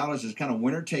 $5 million is kind of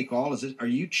winner take all? Are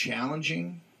you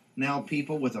challenging now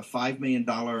people with a $5 million,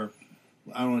 I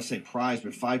don't want to say prize,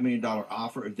 but $5 million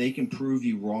offer? If they can prove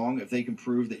you wrong, if they can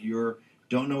prove that you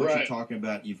don't know what you're talking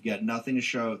about, you've got nothing to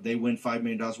show, they win $5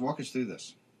 million. Walk us through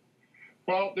this.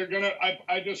 Well, they're going to,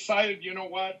 I decided, you know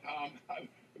what,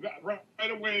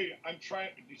 right away,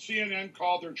 CNN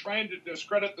called, they're trying to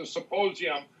discredit the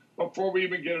symposium before we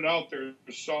even get it out there,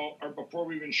 or before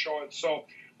we even show it. So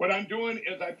what I'm doing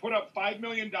is I put up $5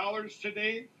 million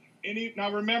today.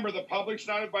 Now remember, the public's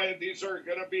not invited. These are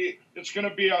going to be,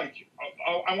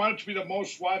 I want it to be the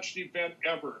most watched event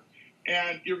ever.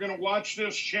 And you're going to watch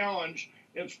this challenge.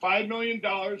 It's $5 million,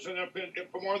 and if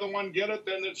more than one get it,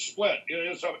 then it's split.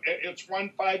 It's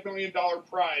one $5 million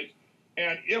prize.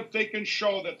 And if they can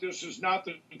show that this is not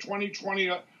the 2020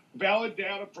 valid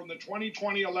data from the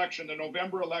 2020 election, the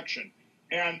November election,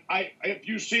 and if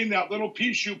you've seen that little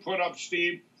piece you put up,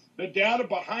 Steve, the data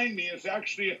behind me is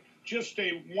actually just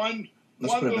one.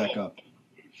 Let's put it little, back up.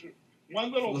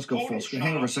 One little. Let's go full screen.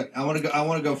 Hang on for a second. I want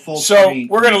to go full So screen.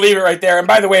 we're going to leave it right there. And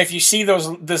by the way, if you see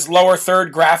this lower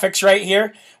third graphics right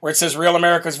here, where it says Real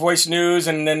America's Voice News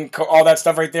and then all that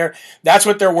stuff right there, that's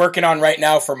what they're working on right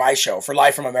now for my show, for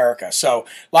Live from America. So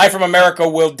Live from America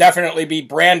will definitely be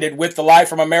branded with the Live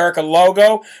from America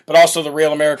logo, but also the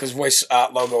Real America's Voice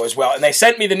logo as well. And they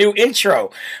sent me the new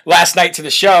intro last night to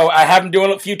the show. I have them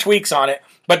doing a few tweaks on it,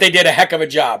 but they did a heck of a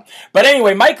job. But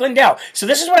anyway, Mike Lindell. So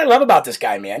this is what I love about this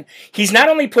guy, man. He's not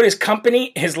only put his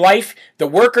company, his life, the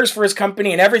workers for his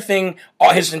company and everything,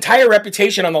 his entire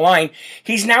reputation on the line.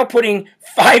 He's now putting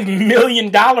 $5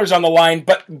 million on the line.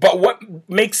 But what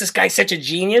makes this guy such a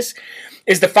genius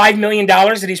is the $5 million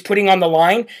that he's putting on the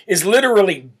line is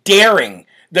literally daring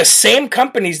the same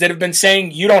companies that have been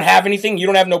saying you don't have anything, you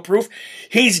don't have no proof.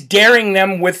 He's daring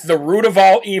them with the root of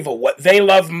all evil, what they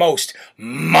love most,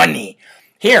 money.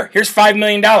 Here's $5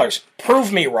 million.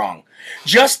 Prove me wrong.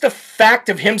 Just the fact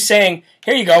of him saying,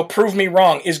 here you go, prove me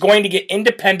wrong, is going to get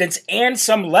independents and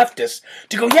some leftists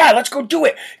to go, yeah, let's go do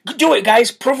it. Do it, guys.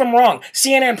 Prove them wrong.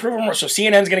 CNN, prove them wrong. So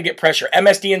CNN's going to get pressure.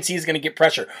 MSDNC is going to get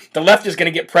pressure. The left is going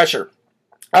to get pressure.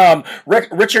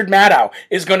 Richard Maddow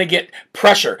is going to get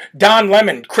pressure. Don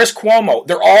Lemon, Chris Cuomo,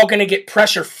 they're all going to get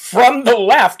pressure from the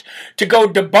left to go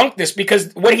debunk this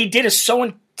because what he did is so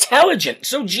intelligent,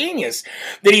 so genius,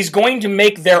 that he's going to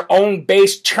make their own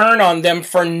base turn on them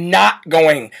for not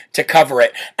going to cover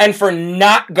it and for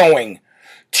not going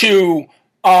to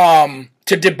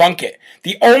debunk it.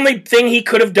 The only thing he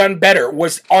could have done better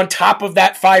was on top of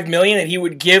that $5 million that he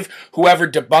would give whoever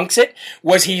debunks it,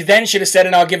 was he then should have said,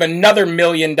 and I'll give another $1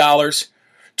 million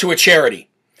to a charity.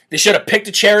 They should have picked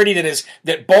a charity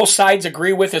that both sides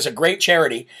agree with is a great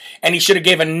charity, and he should have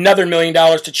gave another $1 million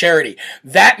to charity.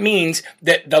 That means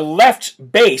that the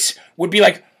left base would be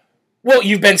like, well,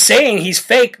 you've been saying he's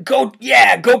fake. Go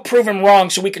prove him wrong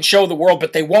so we can show the world,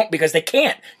 but they won't because they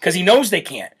can't, because he knows they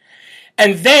can't.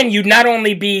 And then you'd not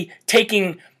only be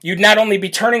turning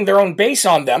their own base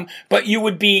on them, but you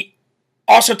would be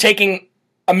also taking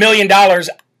 $1 million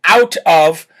out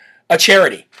of a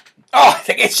charity. Oh, I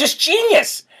think it's just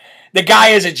genius. The guy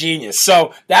is a genius.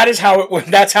 So that's how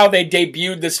they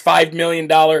debuted this $5 million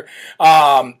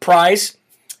prize.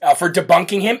 for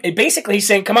debunking him. Basically, he's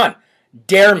saying, come on,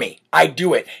 dare me. I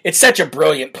do it. It's such a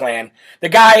brilliant plan. The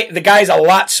guy's a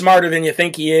lot smarter than you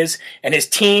think he is, and his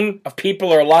team of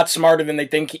people are a lot smarter than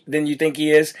you think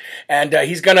he is. And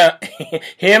he's gonna,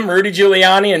 him, Rudy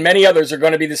Giuliani, and many others are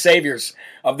going to be the saviors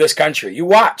of this country. You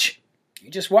watch. You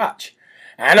just watch.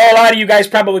 I know a lot of you guys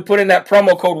probably put in that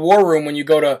promo code War Room when you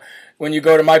go to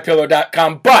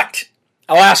mypillow.com, but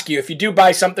I'll ask you, if you do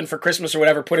buy something for Christmas or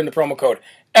whatever, put in the promo code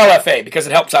LFA because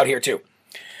it helps out here too.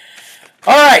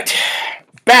 All right,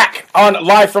 back on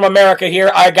Live from America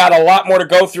here. I got a lot more to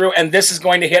go through, and this is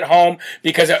going to hit home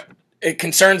because it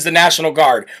concerns the National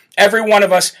Guard. Every one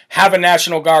of us have a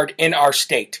National Guard in our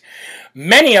state.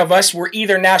 Many of us were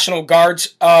either National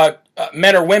Guards,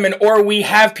 men or women, or we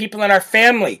have people in our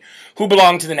family who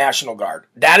belong to the National Guard.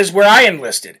 That is where I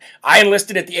enlisted. I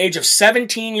enlisted at the age of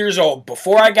 17 years old.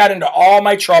 Before I got into all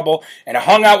my trouble and I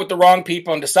hung out with the wrong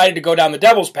people and decided to go down the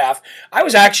devil's path, I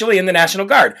was actually in the National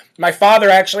Guard. My father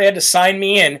actually had to sign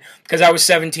me in because I was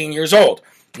 17 years old.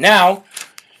 Now,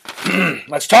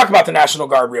 let's talk about the National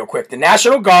Guard real quick. The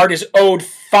National Guard is owed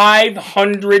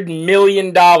 $500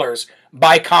 million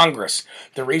by Congress.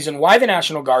 The reason why the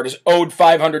National Guard is owed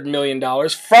 $500 million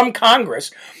from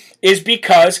Congress is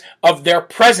because of their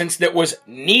presence that was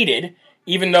needed,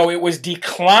 even though it was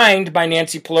declined by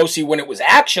Nancy Pelosi when it was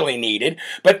actually needed,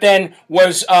 but then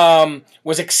was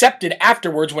accepted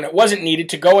afterwards when it wasn't needed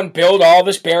to go and build all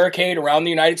this barricade around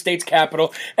the United States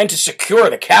Capitol and to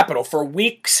secure the Capitol for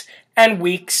weeks and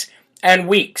weeks and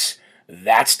weeks.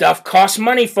 That stuff costs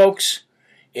money, folks.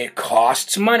 It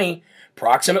costs money.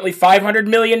 Approximately $500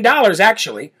 million,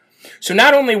 actually. So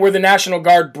not only were the National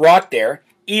Guard brought there,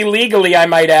 illegally, I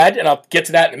might add, and I'll get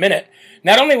to that in a minute,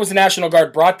 not only was the National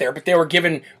Guard brought there, but they were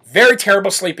given very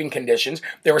terrible sleeping conditions.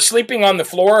 They were sleeping on the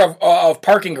floor of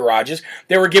parking garages.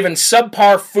 They were given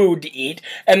subpar food to eat,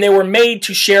 and they were made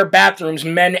to share bathrooms,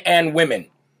 men and women.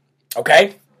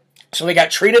 Okay? So they got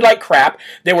treated like crap.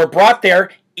 They were brought there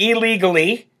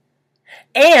illegally,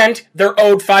 and they're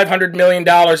owed $500 million,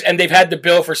 and they've had the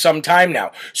bill for some time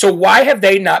now. So why have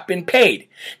they not been paid?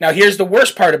 Now, here's the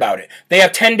worst part about it. They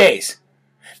have 10 days.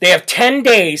 They have 10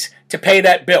 days to pay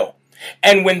that bill.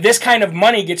 And when this kind of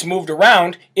money gets moved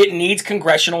around, it needs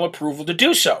congressional approval to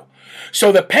do so.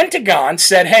 So the Pentagon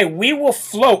said, hey, we will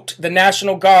float the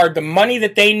National Guard the money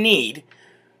that they need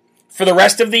for the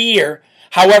rest of the year.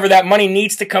 However, that money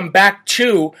needs to come back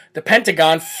to the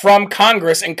Pentagon from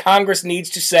Congress, and Congress needs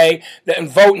to say that and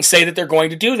vote and say that they're going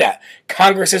to do that.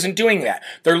 Congress isn't doing that.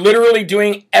 They're literally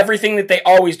doing everything that they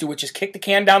always do, which is kick the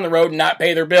can down the road and not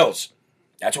pay their bills.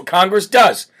 That's what Congress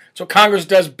does. That's what Congress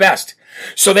does best.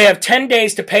 So they have 10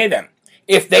 days to pay them.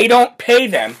 If they don't pay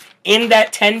them in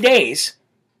that 10 days,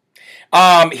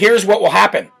 here's what will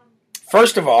happen.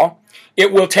 First of all,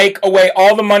 it will take away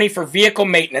all the money for vehicle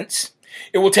maintenance.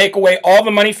 It will take away all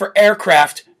the money for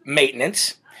aircraft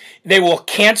maintenance. They will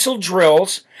cancel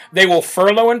drills. They will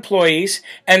furlough employees.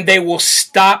 And they will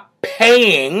stop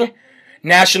paying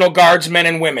National Guardsmen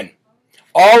and women.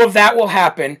 All of that will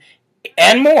happen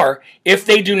and more if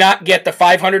they do not get the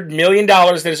 $500 million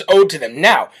that is owed to them.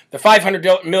 Now, the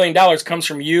 $500 million comes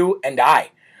from you and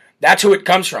I. That's who it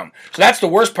comes from. So that's the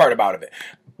worst part about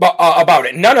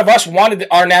it. None of us wanted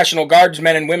our National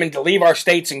Guardsmen and women to leave our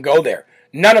states and go there.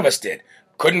 None of us did.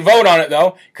 Couldn't vote on it,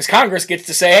 though, because Congress gets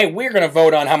to say, hey, we're going to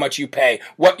vote on how much you pay,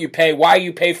 what you pay, why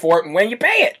you pay for it, and when you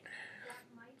pay it.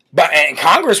 And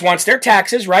Congress wants their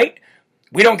taxes, right?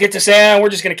 We don't get to say, we're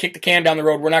just going to kick the can down the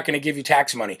road. We're not going to give you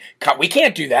tax money. We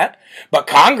can't do that. But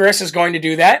Congress is going to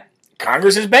do that.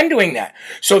 Congress has been doing that.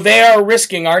 So they are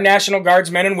risking our National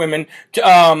Guardsmen and women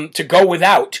to go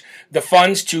without the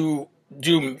funds to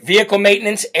do vehicle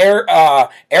maintenance,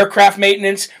 aircraft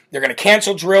maintenance. They're going to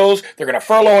cancel drills. They're going to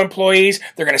furlough employees.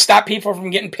 They're going to stop people from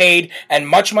getting paid, and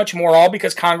much, much more, all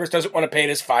because Congress doesn't want to pay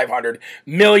this $500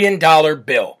 million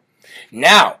bill.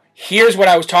 Now, here's what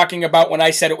I was talking about when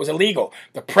I said it was illegal.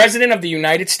 The President of the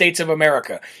United States of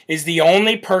America is the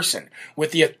only person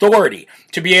with the authority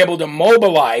to be able to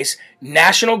mobilize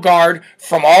National Guard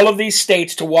from all of these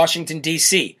states to Washington,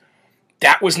 D.C.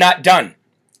 That was not done.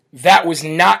 That was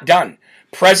not done.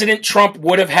 President Trump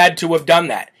would have had to have done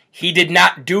that. He did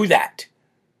not do that.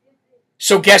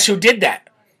 So guess who did that?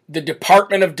 The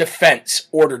Department of Defense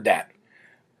ordered that.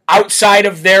 Outside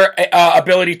of their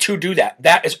ability to do that.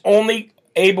 That is only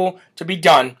able to be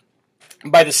done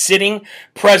by the sitting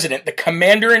president, the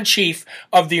commander-in-chief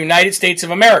of the United States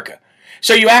of America.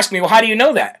 So you ask me, well, how do you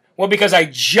know that? Well, because I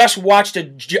just watched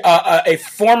a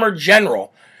former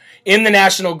general in the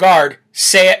National Guard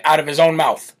say it out of his own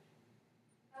mouth.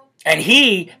 And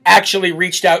he actually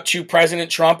reached out to President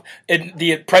Trump,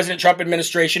 the President Trump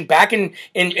administration back in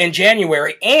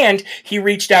January, and he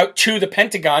reached out to the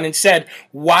Pentagon and said,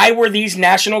 why were these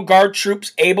National Guard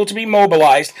troops able to be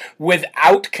mobilized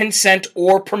without consent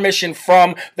or permission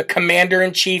from the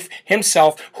commander-in-chief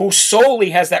himself, who solely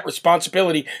has that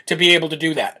responsibility to be able to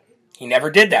do that? He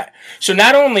never did that. So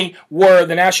not only were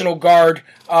the National Guard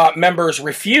members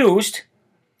refused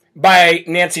by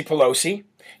Nancy Pelosi,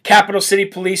 Capital City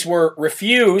Police were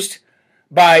refused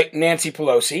by Nancy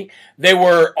Pelosi. They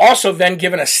were also then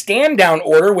given a stand-down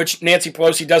order, which Nancy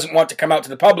Pelosi doesn't want to come out to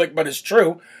the public, but is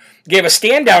true. Gave a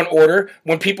stand-down order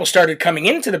when people started coming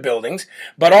into the buildings,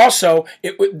 but also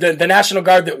the National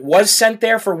Guard that was sent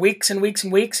there for weeks and weeks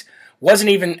and weeks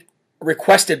wasn't even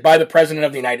requested by the President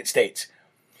of the United States.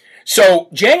 So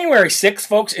January 6th,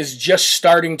 folks, is just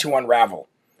starting to unravel.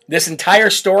 This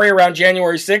entire story around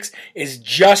January 6th is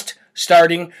just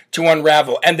starting to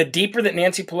unravel. And the deeper that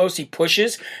Nancy Pelosi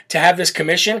pushes to have this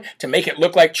commission to make it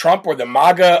look like Trump or the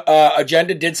MAGA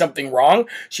agenda did something wrong,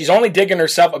 she's only digging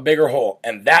herself a bigger hole.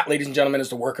 And that, ladies and gentlemen, is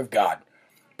the work of God.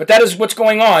 But that is what's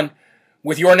going on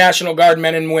with your National Guard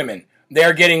men and women. They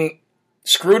are getting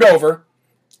screwed over,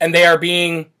 and they are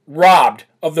being robbed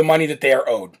of the money that they are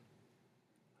owed.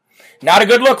 Not a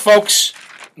good look, folks.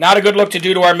 Not a good look to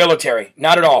do to our military.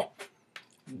 Not at all.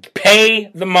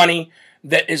 Pay the money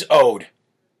that is owed.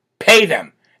 Pay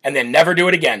them, and then never do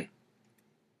it again.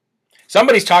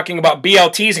 Somebody's talking about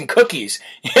BLTs and cookies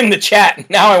in the chat.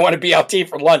 Now I want a BLT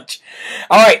for lunch.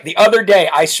 All right, the other day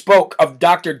I spoke of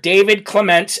Dr. David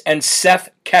Clements and Seth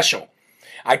Keshel.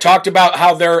 I talked about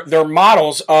how their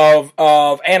models of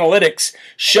analytics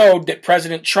showed that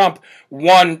President Trump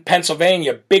won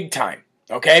Pennsylvania big time,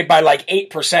 okay, by like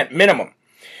 8% minimum.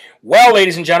 Well,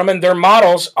 ladies and gentlemen, their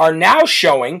models are now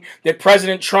showing that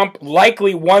President Trump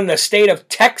likely won the state of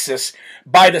Texas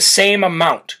by the same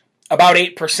amount, about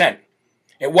 8%.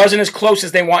 It wasn't as close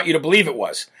as they want you to believe it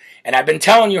was. And I've been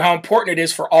telling you how important it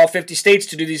is for all 50 states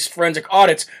to do these forensic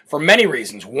audits for many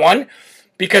reasons. One,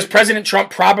 because President Trump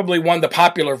probably won the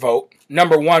popular vote,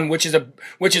 number one, which is a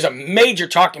major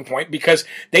talking point because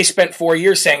they spent 4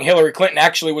 years saying Hillary Clinton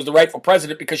actually was the rightful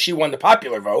president because she won the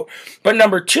popular vote. But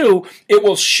number two, it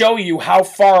will show you how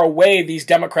far away these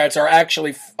Democrats are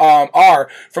actually are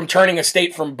from turning a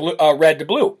state from red to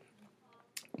blue.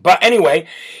 But anyway,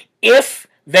 if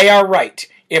they are right,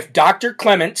 if Dr.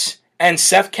 Clements and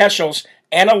Seth Keshel's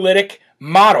analytic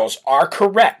models are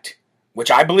correct,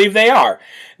 which I believe they are,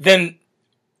 then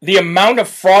the amount of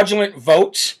fraudulent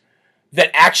votes that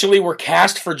actually were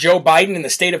cast for Joe Biden in the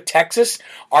state of Texas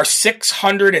are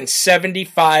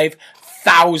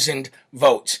 675,000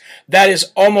 votes. That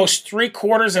is almost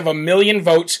 750,000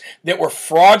 votes that were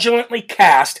fraudulently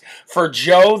cast for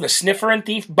Joe, the sniffer and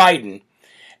thief Biden,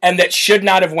 and that should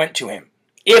not have went to him,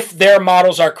 if their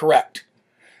models are correct.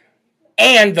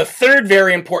 And the third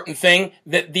very important thing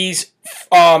that these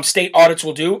state audits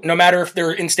will do, no matter if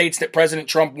they're in states that President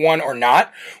Trump won or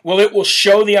not, well, it will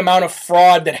show the amount of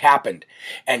fraud that happened.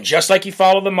 And just like you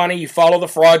follow the money, you follow the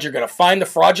fraud, you're going to find the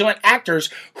fraudulent actors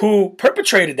who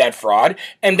perpetrated that fraud,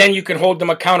 and then you can hold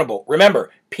them accountable. Remember,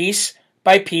 piece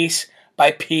by piece by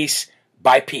piece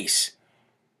by piece.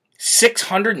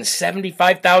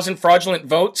 675,000 fraudulent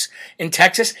votes in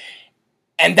Texas.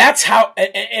 And that's how,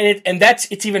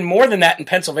 it's even more than that in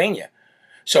Pennsylvania.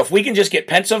 So if we can just get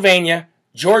Pennsylvania,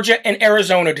 Georgia, and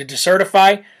Arizona to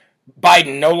decertify,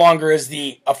 Biden no longer is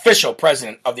the official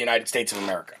president of the United States of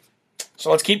America. So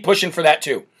let's keep pushing for that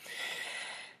too.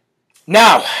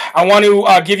 Now, I want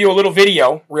to give you a little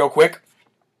video real quick,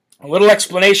 a little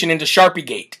explanation into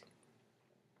Sharpiegate.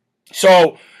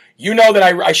 So you know that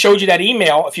I showed you that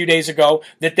email a few days ago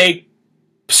that they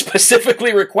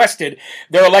specifically requested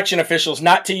their election officials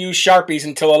not to use Sharpies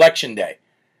until Election Day.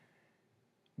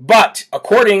 But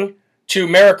according to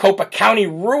Maricopa County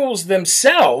rules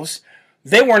themselves,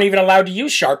 they weren't even allowed to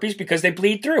use Sharpies because they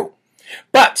bleed through.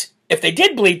 But if they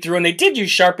did bleed through and they did use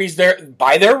Sharpies,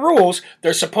 by their rules,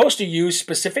 they're supposed to use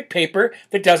specific paper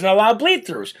that doesn't allow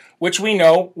bleed-throughs, which we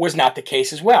know was not the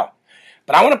case as well.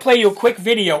 But I want to play you a quick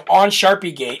video on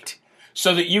Sharpiegate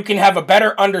so that you can have a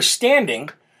better understanding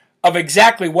of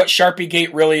exactly what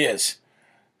Sharpiegate really is.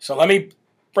 So let me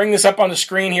bring this up on the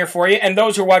screen here for you, and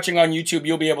those who are watching on YouTube,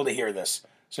 you'll be able to hear this.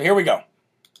 So here we go.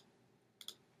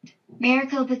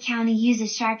 Maricopa County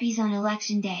uses Sharpies on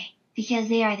Election Day because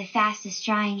they are the fastest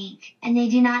drying ink, and they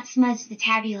do not smudge the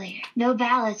tabulator. No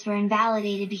ballots were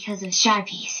invalidated because of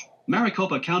Sharpies.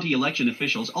 Maricopa County election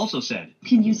officials also said, You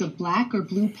can use a black or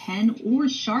blue pen or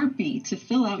Sharpie to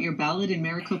fill out your ballot in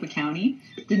Maricopa County.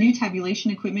 The new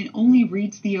tabulation equipment only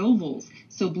reads the ovals,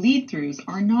 so bleed-throughs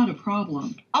are not a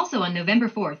problem. Also on November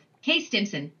 4th, Kay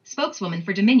Stimson, spokeswoman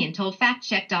for Dominion, told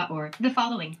factcheck.org the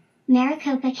following.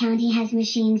 Maricopa County has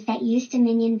machines that use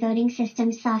Dominion voting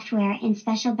system software and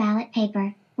special ballot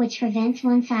paper, which prevents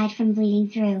one side from bleeding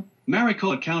through.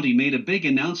 Maricopa County made a big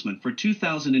announcement for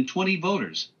 2020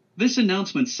 voters. This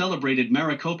announcement celebrated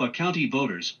Maricopa County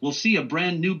voters will see a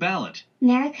brand new ballot.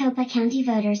 Maricopa County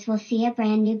voters will see a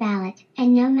brand new ballot,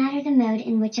 and no matter the mode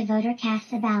in which a voter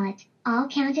casts a ballot, all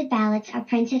counted ballots are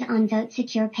printed on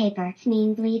vote-secure paper,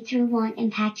 meaning bleed-through won't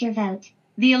impact your vote.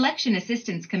 The Election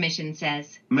Assistance Commission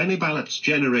says, Many ballots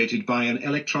generated by an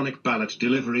electronic ballot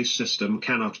delivery system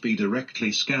cannot be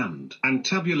directly scanned and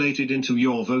tabulated into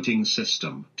your voting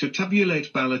system. To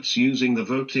tabulate ballots using the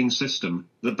voting system,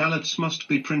 the ballots must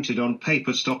be printed on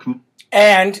paper stock.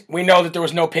 And we know that there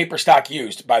was no paper stock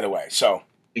used, by the way, so.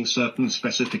 In certain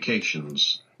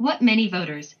specifications. What many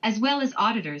voters, as well as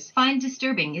auditors, find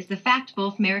disturbing is the fact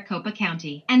both Maricopa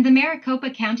County and the Maricopa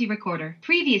County Recorder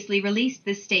previously released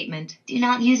this statement. Do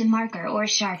not use a marker or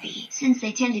Sharpie, since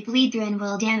they tend to bleed through and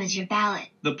will damage your ballot.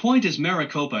 The point is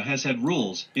Maricopa has had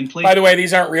rules in place. By the way,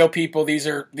 these aren't real people. These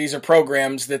are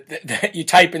programs that you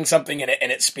type in something and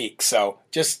it speaks. So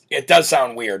it does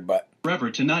sound weird, but.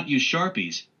 Forever to not use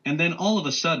Sharpies, and then all of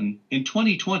a sudden, in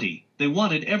 2020, they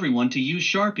wanted everyone to use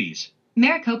Sharpies.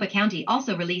 Maricopa County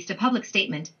also released a public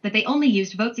statement that they only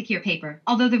used vote-secure paper,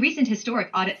 although the recent historic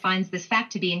audit finds this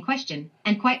fact to be in question,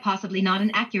 and quite possibly not an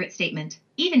accurate statement.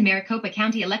 Even Maricopa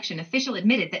County election official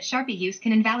admitted that Sharpie use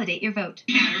can invalidate your vote.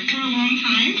 For a long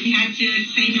time, we had to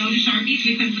say no to Sharpies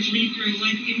because the bleed-through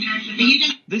would impact the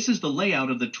vote. This is the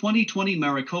layout of the 2020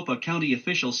 Maricopa County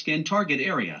official scan target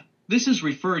area. This is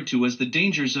referred to as the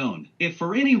danger zone. If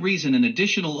for any reason an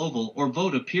additional oval or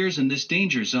vote appears in this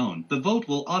danger zone, the vote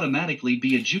will automatically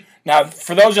be adjudicated. Now,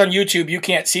 for those on YouTube, you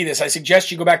can't see this. I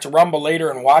suggest you go back to Rumble later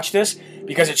and watch this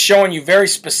because it's showing you very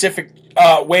specific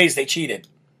ways they cheated.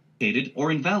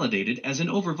 Or invalidated as an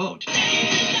overvote.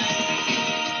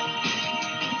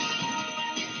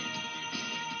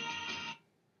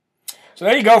 So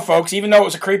there you go, folks. Even though it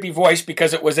was a creepy voice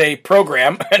because it was a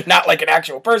program and not like an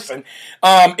actual person,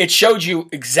 it showed you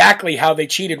exactly how they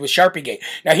cheated with SharpieGate.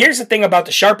 Now, here's the thing about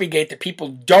the SharpieGate that people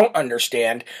don't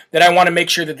understand that I want to make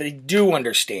sure that they do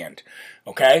understand.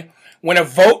 Okay? When a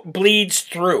vote bleeds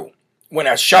through, when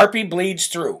a Sharpie bleeds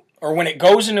through, or when it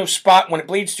goes into a spot, when it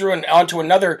bleeds through and onto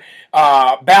another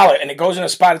ballot and it goes in a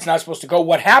spot it's not supposed to go,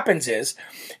 what happens is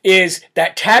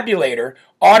that tabulator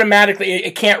automatically,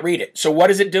 it can't read it. So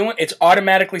what is it doing? It's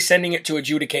automatically sending it to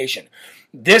adjudication.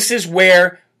 This is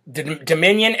where the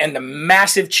Dominion and the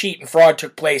massive cheat and fraud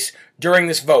took place during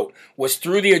this vote, was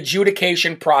through the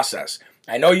adjudication process.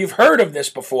 I know you've heard of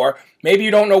this before. Maybe you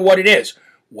don't know what it is.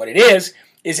 What it is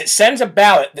it sends a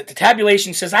ballot that the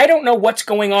tabulation says, I don't know what's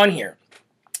going on here.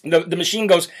 The machine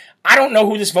goes, I don't know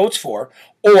who this vote's for,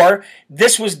 or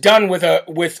this was done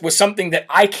with something that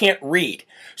I can't read.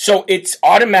 So it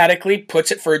automatically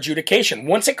puts it for adjudication.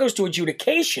 Once it goes to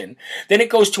adjudication, then it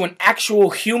goes to an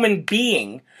actual human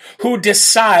being who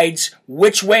decides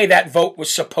which way that vote was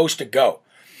supposed to go.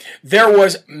 There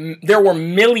were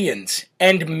millions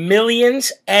and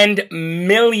millions and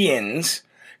millions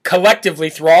collectively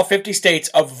through all 50 states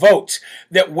of votes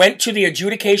that went to the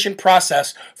adjudication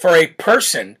process for a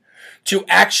person to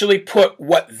actually put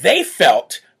what they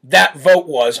felt that vote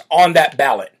was on that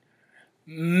ballot.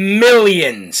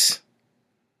 Millions.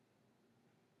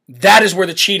 That is where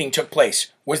the cheating took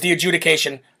place, was the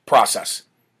adjudication process.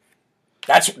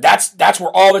 That's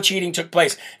where all the cheating took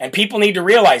place. And people need to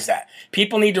realize that.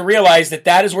 People need to realize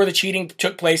that is where the cheating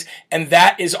took place, and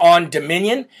that is on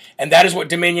Dominion, and that is what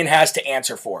Dominion has to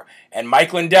answer for. And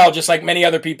Mike Lindell, just like many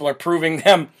other people, are proving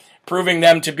them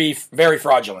to be very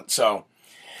fraudulent. So,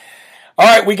 all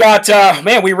right, we got,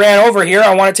 we ran over here.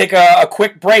 I want to take a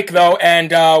quick break, though,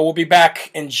 and we'll be back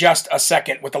in just a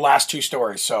second with the last two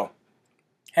stories. So,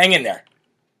 hang in there.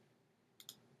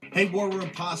 Hey, War Room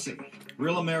Posse.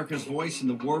 Real America's voice and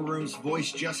the War Room's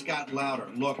voice just got louder.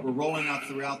 Look, we're rolling out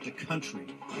throughout the country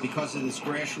because of this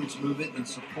grassroots movement and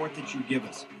support that you give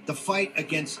us. The fight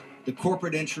against the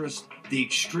corporate interests, the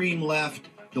extreme left,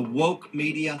 the woke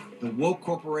media, the woke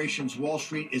corporations, Wall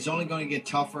Street, is only going to get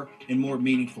tougher and more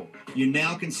meaningful. You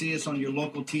now can see us on your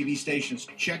local TV stations.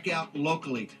 Check out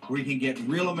locally where you can get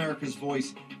Real America's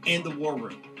voice and the War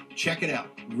Room. Check it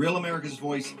out. Real America's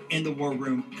voice and the War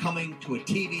Room coming to a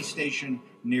TV station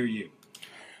near you.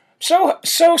 So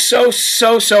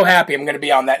happy I'm going to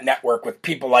be on that network with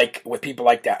people like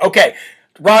that. Okay,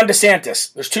 Ron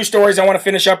DeSantis. There's two stories I want to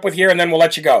finish up with here, and then we'll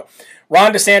let you go.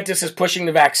 Ron DeSantis is pushing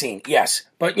the vaccine. Yes.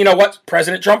 But you know what?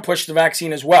 President Trump pushed the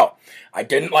vaccine as well. I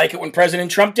didn't like it when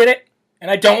President Trump did it, and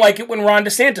I don't like it when Ron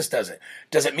DeSantis does it.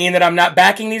 Does it mean that I'm not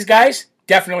backing these guys?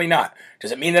 Definitely not.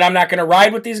 Does it mean that I'm not going to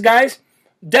ride with these guys?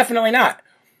 Definitely not.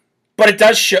 But it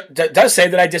does say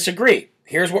that I disagree.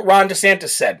 Here's what Ron DeSantis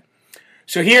said.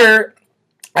 So here,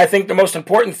 I think the most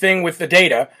important thing with the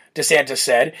data, DeSantis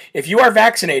said, if you are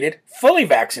vaccinated, fully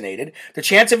vaccinated, the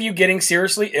chance of you getting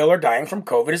seriously ill or dying from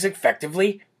COVID is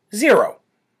effectively 0.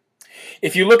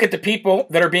 If you look at the people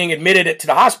that are being admitted to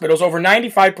the hospitals, over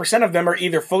 95% of them are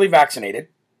either fully vaccinated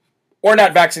or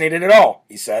not vaccinated at all,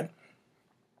 he said.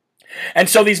 And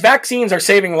so these vaccines are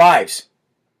saving lives.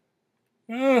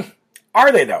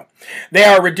 Are they, though? They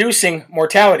are reducing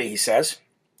mortality, he says.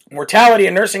 Mortality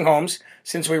in nursing homes,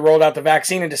 since we rolled out the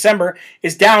vaccine in December,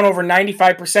 is down over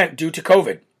 95% due to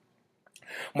COVID.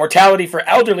 Mortality for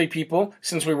elderly people,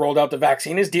 since we rolled out the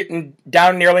vaccine, is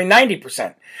down nearly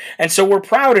 90%. And so we're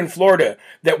proud in Florida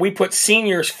that we put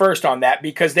seniors first on that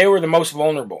because they were the most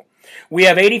vulnerable. We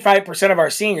have 85% of our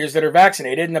seniors that are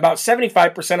vaccinated and about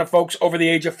 75% of folks over the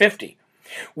age of 50.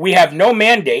 We have no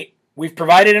mandate. We've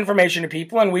provided information to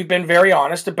people, and we've been very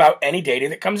honest about any data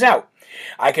that comes out.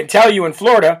 I can tell you in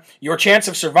Florida, your chance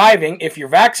of surviving if you're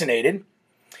vaccinated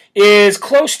is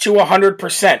close to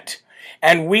 100%.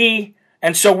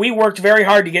 And so we worked very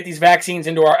hard to get these vaccines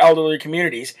into our elderly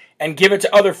communities and give it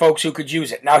to other folks who could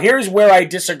use it. Now, here's where I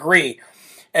disagree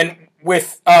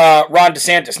with Ron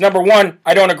DeSantis. Number one,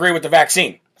 I don't agree with the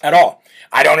vaccine at all.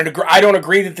 I don't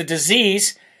agree that the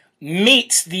disease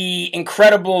meets the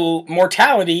incredible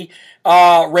mortality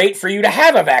rate for you to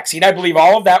have a vaccine. I believe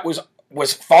all of that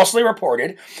was falsely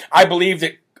reported. I believe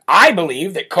that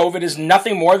COVID is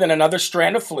nothing more than another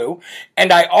strand of flu.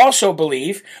 And I also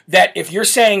believe that if you're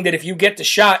saying that if you get the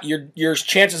shot, your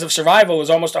chances of survival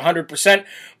is almost 100%,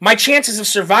 my chances of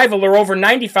survival are over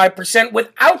 95%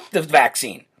 without the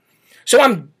vaccine. So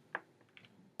I'm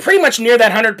pretty much near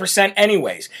that 100%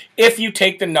 anyways, if you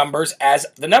take the numbers as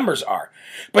the numbers are.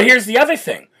 But here's the other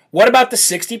thing. What about the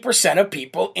 60% of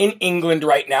people in England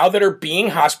right now that are being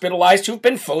hospitalized who've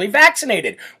been fully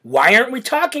vaccinated? Why aren't we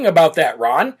talking about that,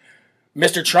 Ron?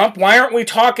 Mr. Trump, why aren't we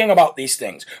talking about these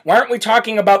things? Why aren't we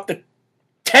talking about the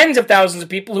tens of thousands of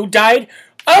people who died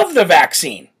of the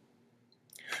vaccine?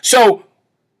 So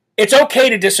it's okay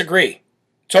to disagree.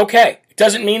 It's okay. It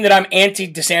doesn't mean that I'm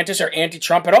anti-DeSantis or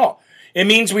anti-Trump at all. It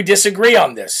means we disagree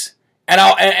on this. And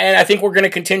I think we're going to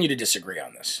continue to disagree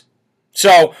on this.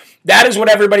 So that is what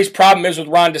everybody's problem is with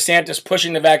Ron DeSantis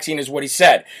pushing the vaccine, is what he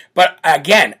said. But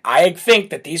again, I think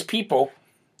that these people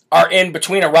are in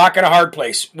between a rock and a hard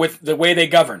place with the way they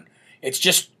govern. It's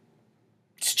just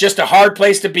a hard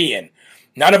place to be in.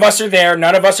 None of us are there.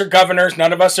 None of us are governors.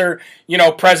 None of us are,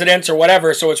 presidents or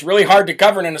whatever. So it's really hard to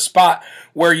govern in a spot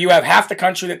where you have half the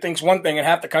country that thinks one thing and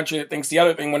half the country that thinks the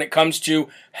other thing when it comes to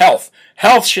health.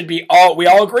 Health should be we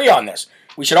all agree on this.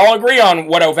 We should all agree on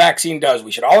what a vaccine does.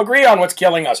 We should all agree on what's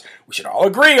killing us. We should all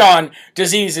agree on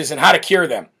diseases and how to cure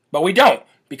them. But we don't,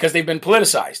 because they've been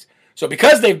politicized. So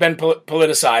because they've been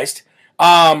politicized,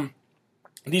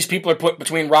 these people are put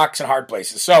between rocks and hard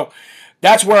places. So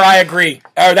that's where I agree,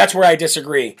 or that's where I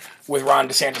disagree with Ron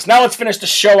DeSantis. Now let's finish the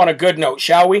show on a good note,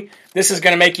 shall we? This is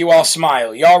going to make you all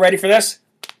smile. You all ready for this?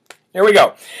 Here we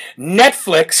go.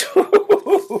 Netflix.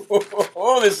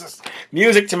 Oh, this is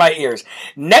music to my ears.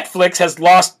 Netflix has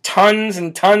lost tons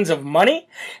and tons of money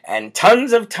and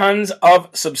tons of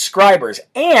subscribers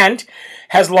and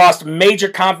has lost major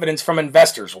confidence from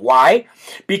investors. Why?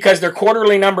 Because their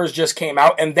quarterly numbers just came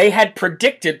out and they had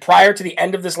predicted prior to the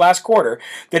end of this last quarter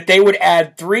that they would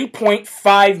add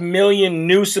 3.5 million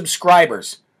new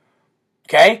subscribers.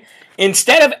 Okay?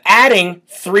 Instead of adding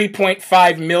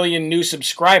 3.5 million new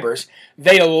subscribers,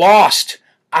 they lost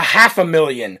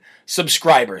 500,000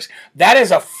 subscribers. That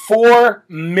is a 4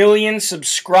 million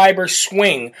subscriber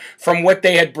swing from what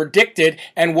they had predicted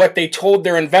and what they told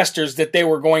their investors that they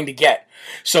were going to get.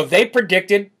 So they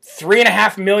predicted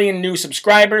 3.5 million new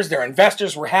subscribers. Their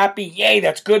investors were happy. Yay,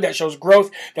 that's good. That shows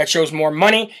growth. That shows more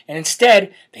money. And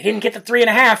instead, they didn't get the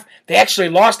 3.5. They actually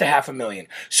lost 500,000.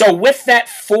 So with that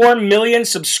 4 million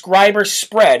subscriber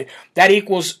spread, that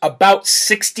equals about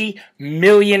 $60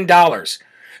 million.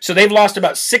 So they've lost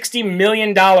about $60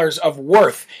 million of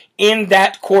worth in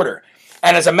that quarter.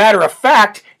 And as a matter of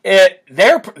fact,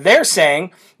 they're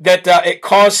saying that it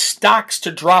caused stocks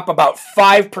to drop about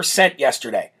 5%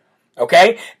 yesterday.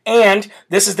 Okay? And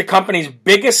this is the company's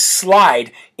biggest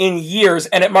slide in years,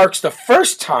 and it marks the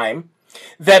first time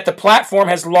that the platform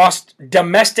has lost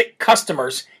domestic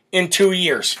customers in 2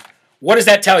 years. What does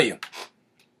that tell you?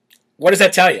 What does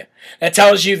that tell you? That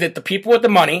tells you that the people with the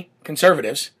money,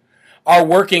 conservatives, are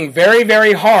working very,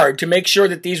 very hard to make sure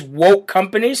that these woke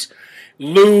companies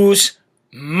lose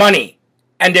money.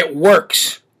 And it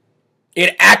works.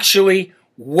 It actually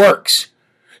works.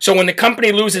 So when the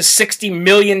company loses $60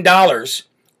 million,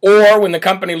 or when the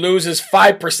company loses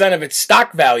 5% of its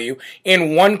stock value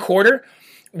in one quarter,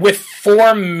 with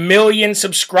 4 million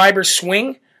subscribers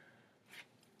swing,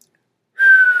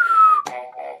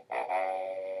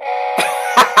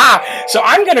 so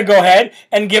I'm going to go ahead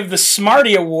and give the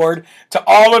Smarty Award to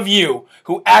all of you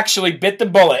who actually bit the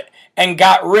bullet and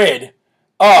got rid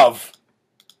of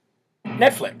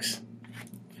Netflix.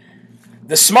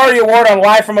 The Smarty Award on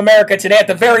Live from America today at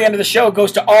the very end of the show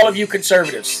goes to all of you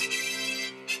conservatives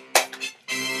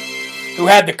who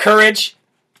had the courage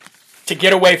to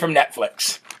get away from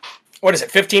Netflix. What is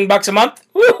it, $15 a month?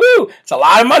 Woohoo! It's a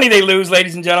lot of money they lose,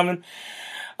 ladies and gentlemen.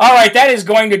 All right, that is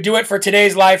going to do it for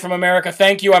today's Live from America.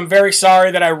 Thank you. I'm very sorry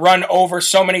that I run over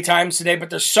so many times today, but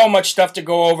there's so much stuff to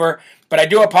go over. But I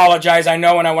do apologize, I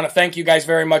know, and I want to thank you guys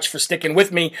very much for sticking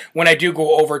with me when I do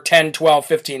go over 10, 12,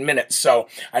 15 minutes. So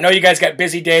I know you guys got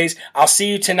busy days. I'll see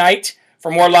you tonight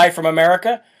for more Live from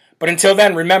America. But until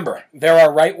then, remember, there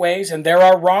are right ways and there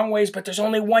are wrong ways, but there's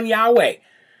only one Yahweh.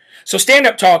 So stand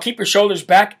up tall, keep your shoulders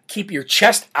back, keep your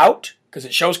chest out, because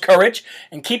it shows courage,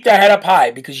 and keep that head up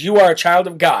high, because you are a child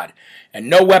of God, and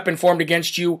no weapon formed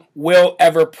against you will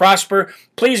ever prosper.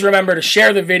 Please remember to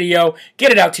share the video,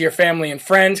 get it out to your family and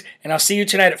friends, and I'll see you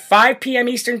tonight at 5 p.m.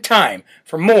 Eastern Time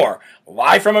for more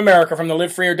Live from America from the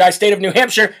Live Free or Die state of New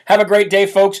Hampshire. Have a great day,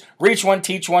 folks. Reach one,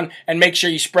 teach one, and make sure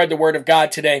you spread the word of God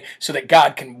today so that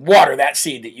God can water that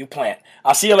seed that you plant.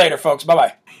 I'll see you later, folks.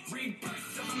 Bye-bye.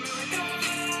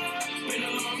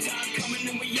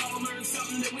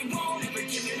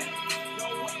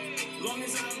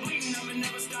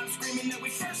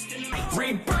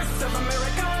 Rebirth of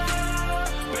America.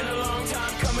 Been a long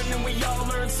time coming and we all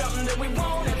learned something that we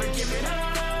won't ever give it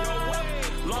up. No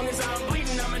way. Long as I'm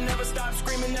bleeding, I'ma never stop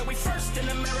screaming that we first in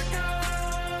America.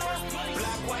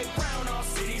 Black, white, brown, all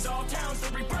cities, all towns,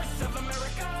 the rebirth.